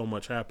there was so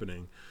much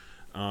happening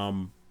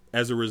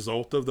as a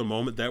result of the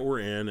moment that we're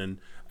in. And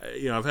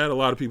I've had a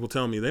lot of people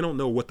tell me they don't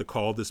know what to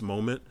call this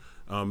moment.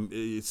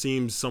 It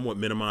seems somewhat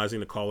minimizing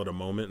to call it a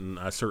moment, and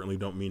I certainly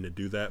don't mean to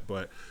do that.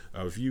 But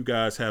if you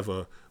guys have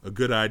a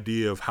good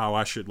idea of how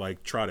I should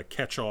try to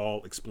catch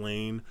all,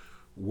 explain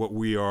what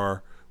we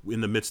are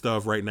in the midst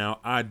of right now,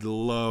 I'd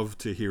love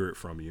to hear it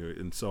from you,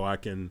 and so I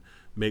can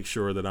make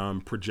sure that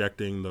I'm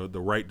projecting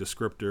the right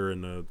descriptor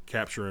and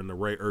capturing the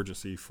right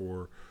urgency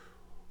for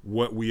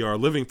what we are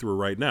living through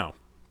right now.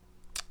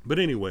 But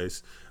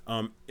anyways,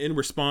 in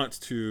response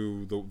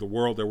to the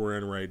world that we're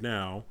in right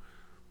now,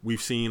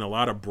 we've seen a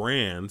lot of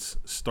brands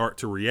start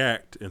to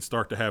react and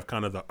start to have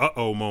kind of the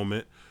uh-oh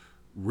moment,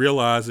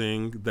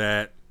 realizing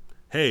that,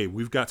 hey,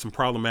 we've got some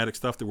problematic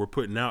stuff that we're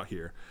putting out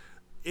here.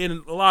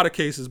 In a lot of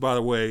cases, by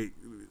the way,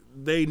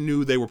 they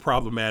knew they were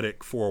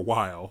problematic for a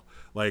while.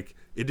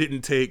 It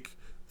didn't take,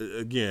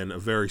 again, a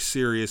very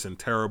serious and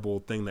terrible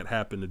thing that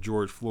happened to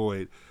George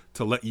Floyd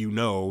to let you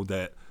know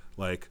that,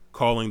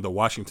 calling the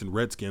Washington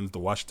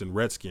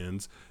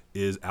Redskins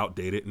is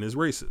outdated and is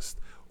racist.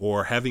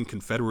 Or having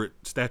Confederate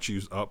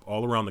statues up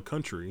all around the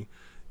country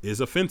is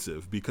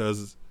offensive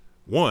because,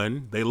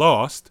 1, they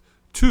lost.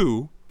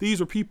 2, these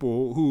are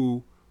people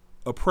who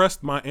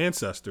oppressed my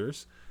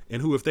ancestors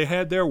and who, if they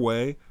had their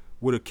way,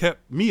 would have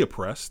kept me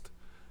oppressed.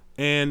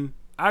 And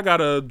I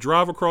gotta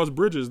drive across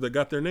bridges that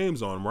got their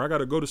names on them, or I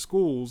gotta go to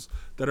schools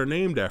that are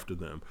named after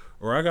them,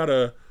 or I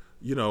gotta,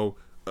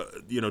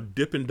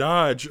 dip and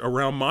dodge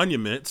around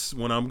monuments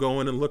when I'm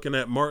going and looking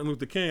at Martin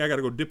Luther King. I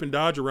gotta go dip and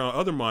dodge around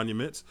other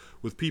monuments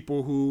with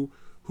people who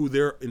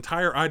their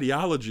entire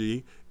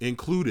ideology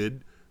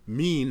included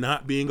me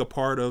not being a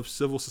part of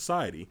civil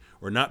society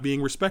or not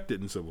being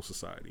respected in civil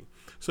society.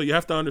 So you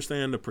have to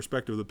understand the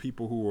perspective of the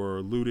people who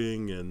are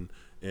looting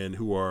and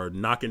who are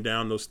knocking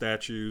down those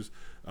statues.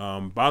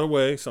 By the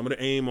way, some of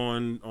the aim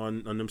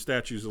on them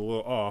statues is a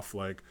little off.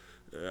 Like,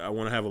 I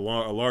want to have a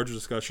larger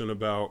discussion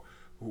about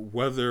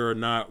whether or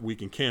not we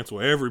can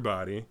cancel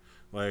everybody.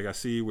 Like, I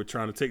see we're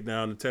trying to take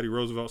down the Teddy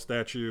Roosevelt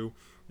statue.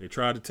 They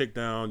tried to take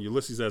down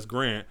Ulysses S.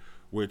 Grant,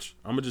 which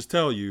I'm going to just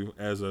tell you,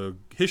 as a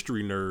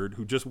history nerd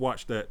who just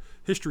watched that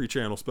History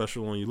Channel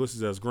special on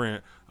Ulysses S.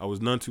 Grant, I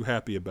was none too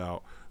happy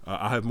about.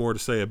 I have more to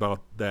say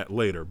about that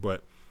later.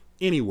 But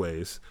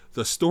anyways,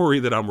 the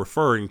story that I'm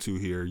referring to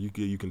here, you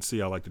can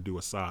see I like to do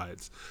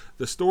asides.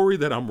 The story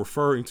that I'm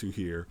referring to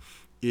here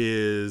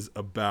is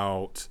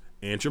about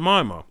Aunt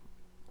Jemima,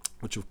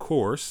 which of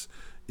course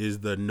is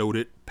the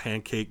noted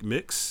pancake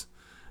mix.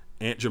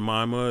 Aunt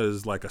Jemima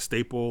is like a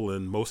staple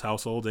in most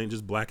households, ain't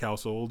just black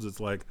households. It's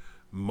like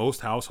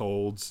most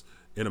households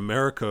in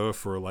America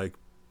for like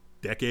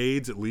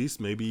decades at least,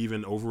 maybe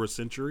even over a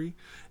century.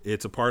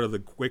 It's a part of the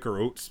Quaker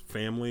Oats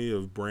family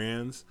of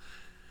brands.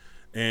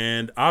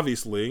 And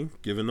obviously,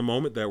 given the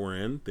moment that we're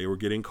in, they were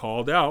getting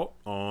called out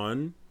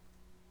on,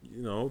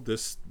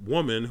 this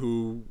woman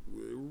who,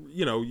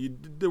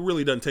 it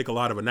really doesn't take a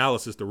lot of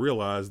analysis to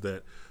realize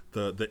that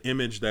the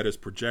image that is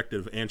projected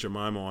of Aunt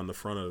Jemima on the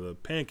front of the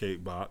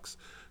pancake box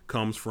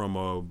comes from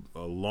a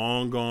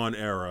long gone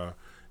era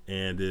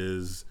and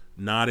is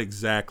not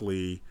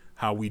exactly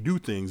how we do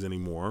things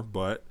anymore.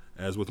 But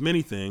as with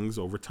many things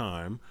over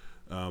time,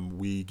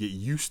 we get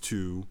used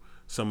to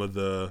some of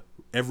the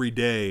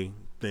everyday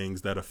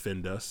things that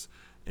offend us,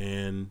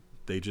 and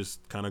they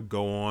just kind of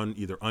go on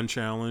either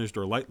unchallenged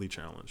or lightly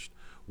challenged.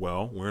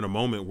 Well, we're in a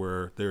moment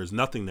where there's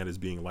nothing that is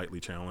being lightly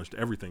challenged.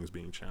 Everything's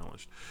being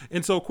challenged.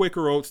 And so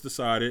Quaker Oats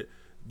decided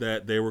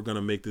that they were going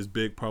to make this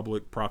big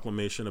public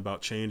proclamation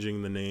about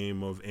changing the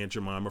name of Aunt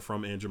Jemima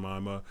from Aunt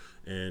Jemima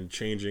and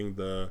changing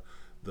the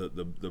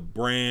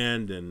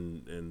brand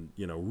and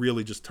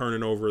really just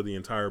turning over the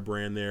entire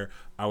brand there.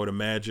 I would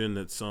imagine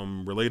that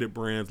some related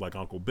brands like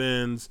Uncle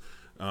Ben's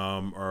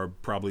are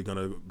probably going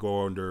to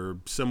go under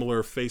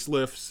similar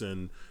facelifts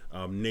and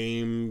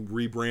name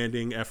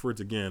rebranding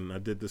efforts. Again, I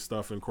did this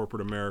stuff in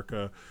corporate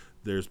America.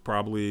 There's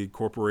probably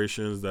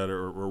corporations that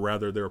are, or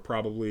rather there are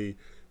probably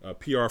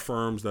PR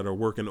firms that are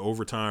working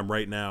overtime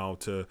right now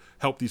to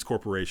help these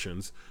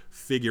corporations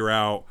figure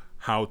out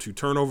how to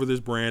turn over this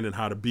brand and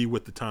how to be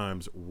with the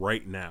times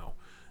right now.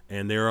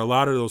 And there are a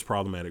lot of those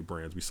problematic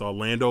brands. We saw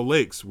Land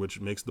O'Lakes, which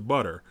makes the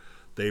butter.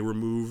 They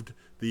removed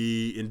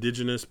the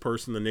indigenous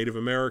person, the Native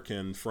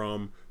American,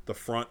 from the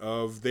front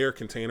of their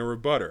container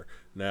of butter.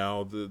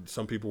 Now,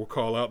 some people will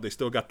call out, they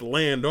still got the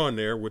land on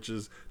there, which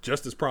is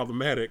just as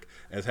problematic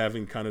as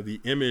having kind of the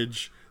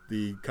image,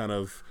 the kind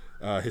of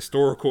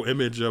historical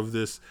image of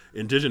this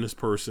indigenous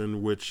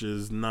person, which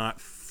is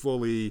not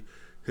fully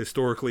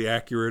historically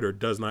accurate or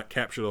does not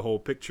capture the whole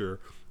picture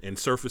and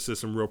surfaces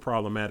some real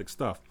problematic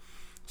stuff.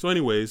 So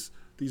anyways,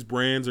 these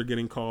brands are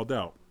getting called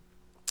out.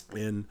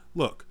 And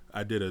look,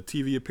 I did a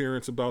TV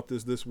appearance about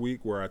this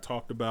week where I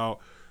talked about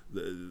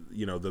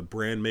the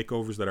brand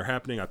makeovers that are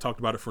happening. I talked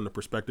about it from the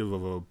perspective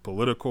of a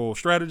political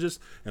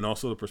strategist and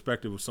also the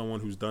perspective of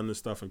someone who's done this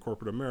stuff in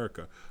corporate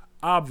America.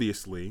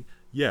 Obviously,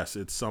 yes,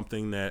 it's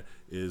something that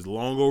is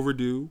long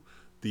overdue.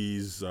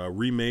 These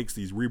remakes,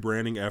 these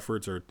rebranding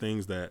efforts are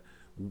things that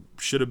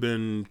should have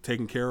been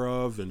taken care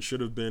of and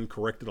should have been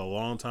corrected a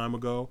long time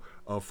ago.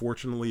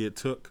 Unfortunately, it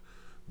took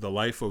the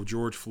life of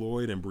George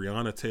Floyd and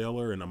Breonna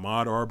Taylor and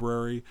Ahmaud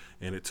Arbery,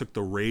 and it took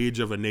the rage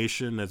of a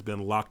nation that's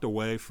been locked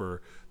away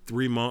for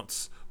 3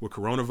 months with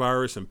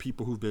coronavirus and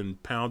people who've been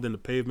pounding the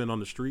pavement on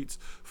the streets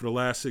for the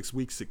last 6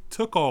 weeks. It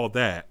took all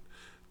that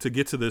to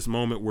get to this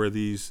moment where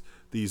these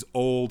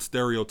old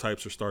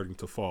stereotypes are starting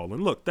to fall.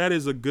 And look, that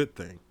is a good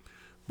thing.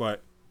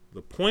 But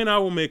the point I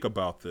will make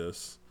about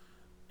this,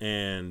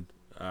 and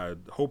I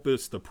hope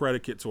it's the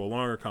predicate to a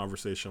longer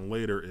conversation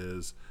later,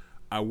 is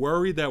I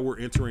worry that we're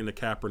entering the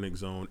Kaepernick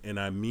zone, and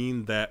I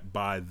mean that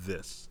by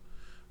this.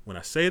 When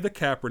I say the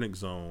Kaepernick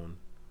zone,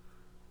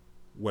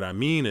 what I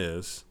mean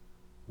is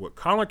what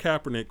Colin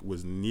Kaepernick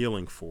was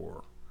kneeling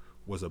for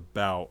was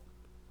about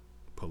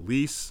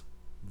police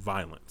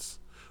violence,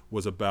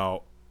 was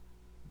about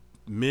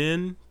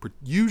men,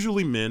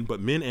 usually men, but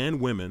men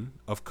and women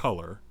of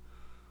color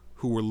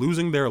who were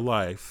losing their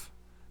life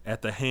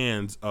at the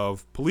hands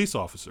of police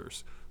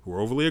officers who were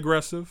overly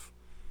aggressive,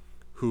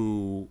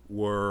 who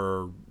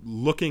were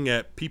looking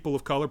at people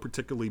of color,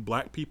 particularly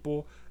black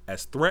people,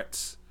 as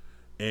threats,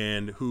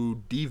 and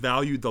who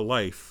devalued the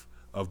life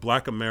of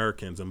black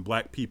Americans and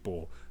black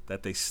people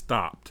that they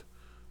stopped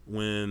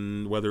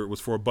whether it was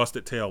for a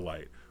busted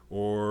taillight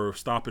or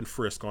stop and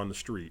frisk on the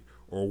street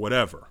or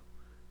whatever.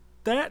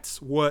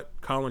 That's what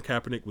Colin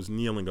Kaepernick was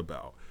kneeling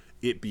about.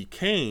 It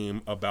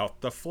became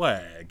about the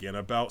flag and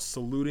about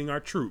saluting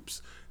our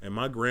troops. And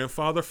my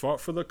grandfather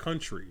fought for the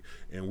country,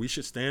 and we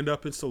should stand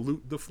up and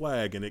salute the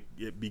flag. And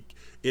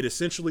it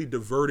essentially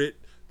diverted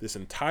this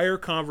entire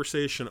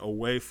conversation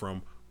away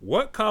from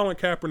what Colin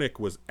Kaepernick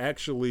was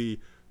actually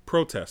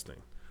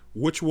protesting,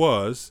 which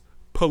was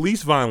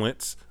police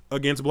violence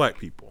against black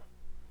people.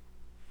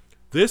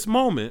 This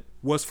moment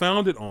was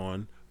founded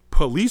on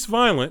police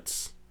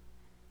violence,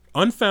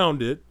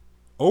 unfounded,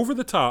 over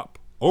the top,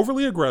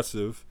 overly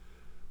aggressive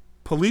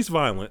police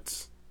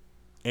violence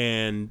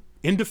and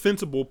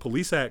indefensible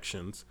police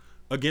actions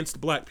against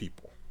black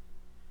people.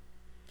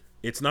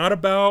 It's not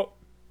about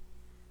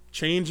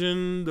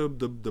changing the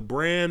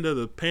brand of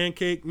the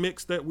pancake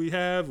mix that we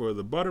have or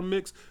the butter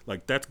mix.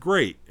 Like, that's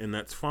great and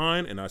that's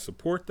fine, and I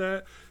support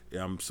that.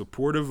 I'm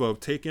supportive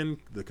of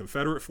taking the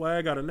Confederate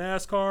flag out of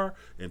NASCAR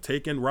and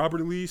taking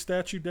Robert E. Lee's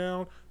statue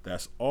down.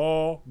 That's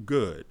all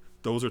good.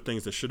 Those are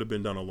things that should have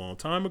been done a long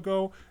time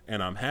ago,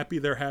 and I'm happy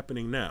they're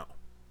happening now.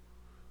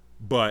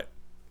 But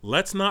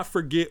let's not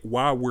forget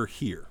why we're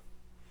here.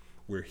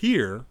 We're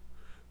here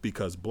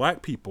because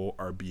black people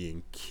are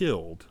being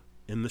killed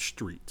in the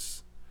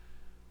streets.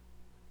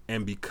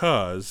 And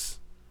because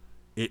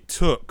it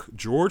took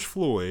George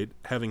Floyd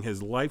having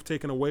his life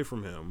taken away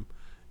from him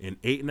in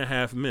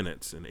 8.5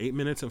 minutes, in 8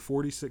 minutes and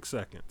 46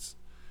 seconds,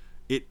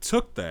 it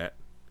took that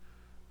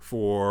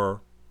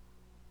for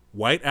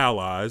white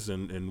allies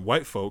and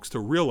white folks to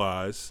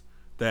realize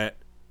that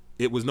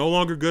it was no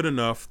longer good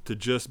enough to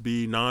just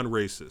be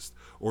non-racist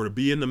or to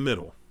be in the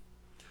middle,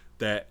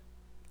 that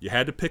you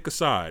had to pick a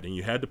side and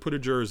you had to put a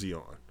jersey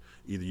on.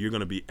 Either you're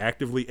going to be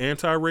actively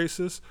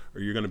anti-racist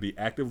or you're going to be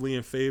actively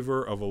in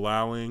favor of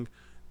allowing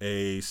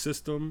a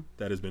system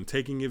that has been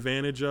taking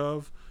advantage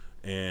of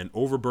and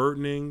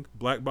overburdening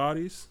black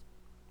bodies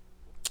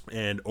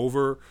and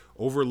over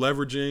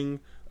leveraging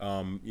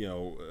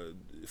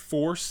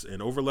force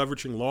and over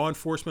leveraging law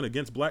enforcement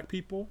against black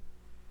people,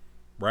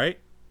 right?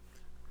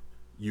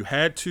 You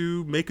had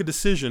to make a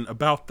decision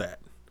about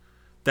that.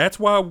 That's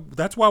why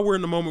we're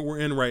in the moment we're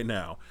in right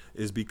now,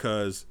 is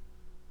because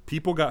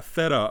people got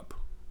fed up,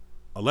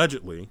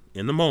 allegedly,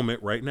 in the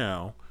moment right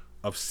now,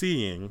 of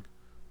seeing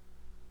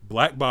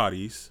black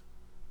bodies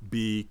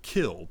be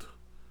killed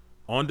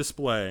on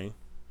display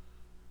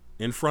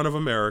in front of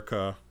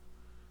America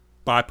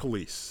by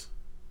police.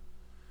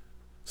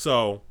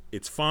 So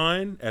it's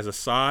fine as a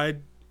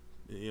side,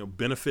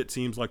 benefit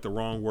seems like the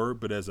wrong word,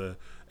 but as a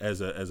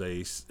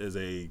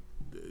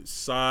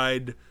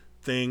side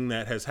thing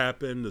that has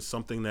happened, is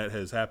something that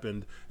has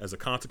happened as a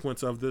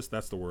consequence of this.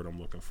 That's the word I'm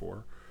looking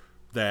for.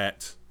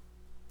 That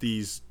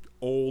these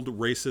old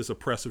racist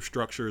oppressive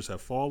structures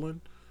have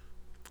fallen.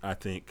 I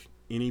think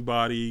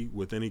anybody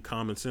with any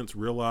common sense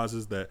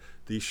realizes that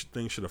these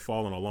things should have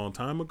fallen a long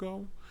time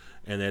ago,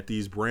 and that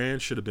these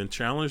brands should have been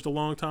challenged a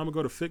long time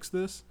ago to fix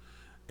this.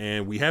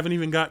 And we haven't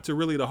even got to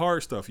really the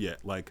hard stuff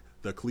yet, like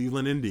the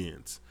Cleveland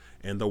Indians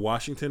and the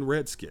Washington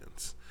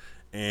Redskins,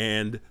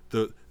 and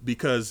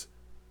because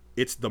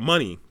it's the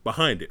money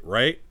behind it,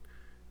 right?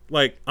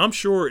 Like, I'm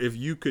sure if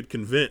you could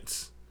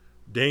convince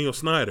Daniel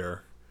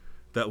Snyder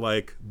that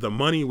like the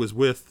money was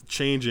with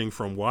changing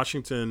from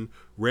Washington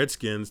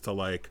Redskins to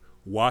like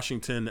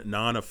Washington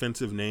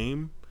non-offensive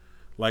name,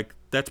 like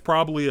that's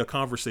probably a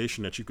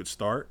conversation that you could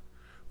start.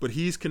 But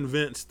he's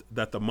convinced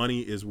that the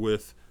money is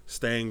with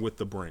staying with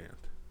the brand.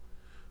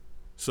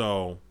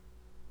 So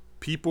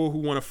people who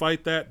want to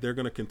fight that, they're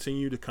going to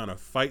continue to kind of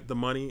fight the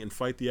money and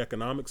fight the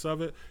economics of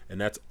it, and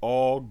that's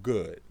all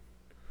good.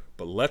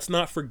 But let's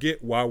not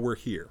forget why we're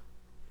here.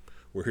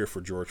 We're here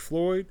for George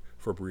Floyd,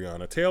 for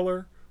Breonna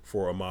Taylor,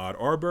 for Ahmaud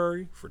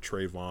Arbery, for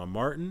Trayvon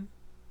Martin,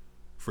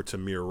 for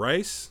Tamir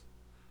Rice.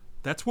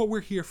 That's what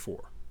we're here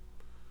for.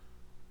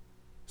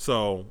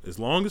 So as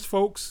long as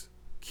folks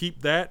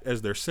keep that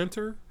as their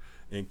center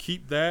and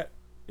keep that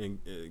and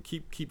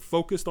keep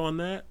focused on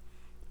that,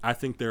 I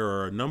think there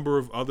are a number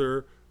of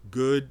other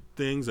good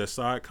things as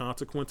side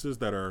consequences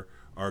that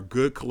are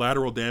good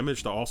collateral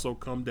damage to also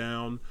come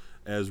down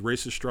as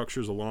racist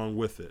structures along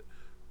with it.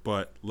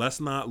 But let's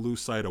not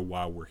lose sight of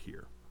why we're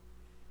here.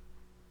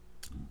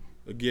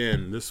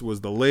 Again, this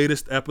was the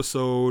latest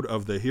episode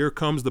of the Here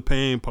Comes the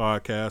Pain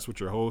podcast with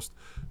your host,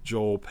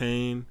 Joel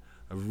Payne.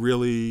 I've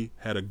really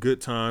had a good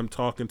time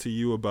talking to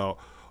you about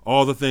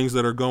all the things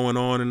that are going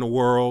on in the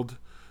world,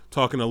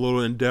 talking a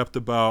little in depth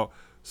about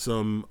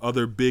some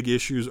other big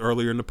issues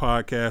earlier in the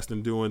podcast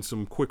and doing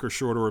some quicker,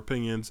 shorter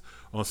opinions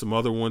on some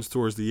other ones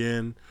towards the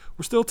end.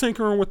 We're still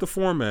tinkering with the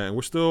format, and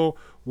we're still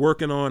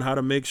working on how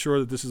to make sure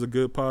that this is a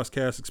good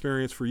podcast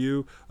experience for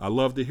you. I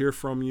love to hear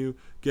from you.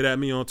 Get at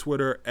me on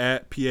Twitter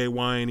at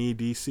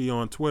PAYNEDC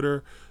on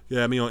Twitter. Get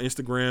at me on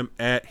Instagram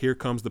at Here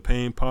Comes the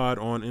Pain Pod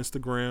on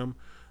Instagram.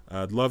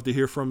 I'd love to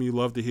hear from you.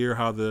 Love to hear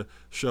how the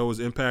show is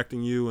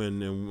impacting you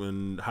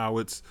and how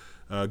it's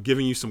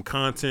giving you some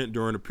content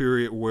during a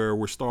period where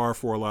we're starved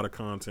for a lot of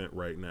content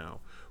right now.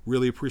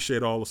 Really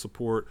appreciate all the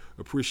support.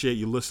 Appreciate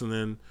you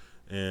listening.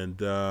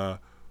 And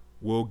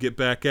we'll get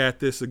back at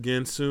this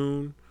again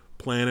soon.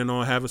 Planning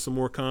on having some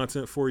more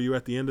content for you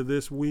at the end of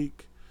this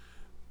week.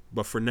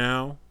 But for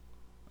now,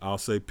 I'll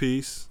say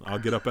peace. I'll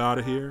get up out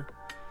of here.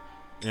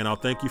 And I'll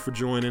thank you for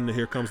joining the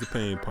Here Comes the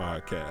Pain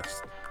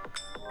podcast.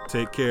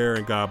 Take care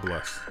and God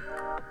bless.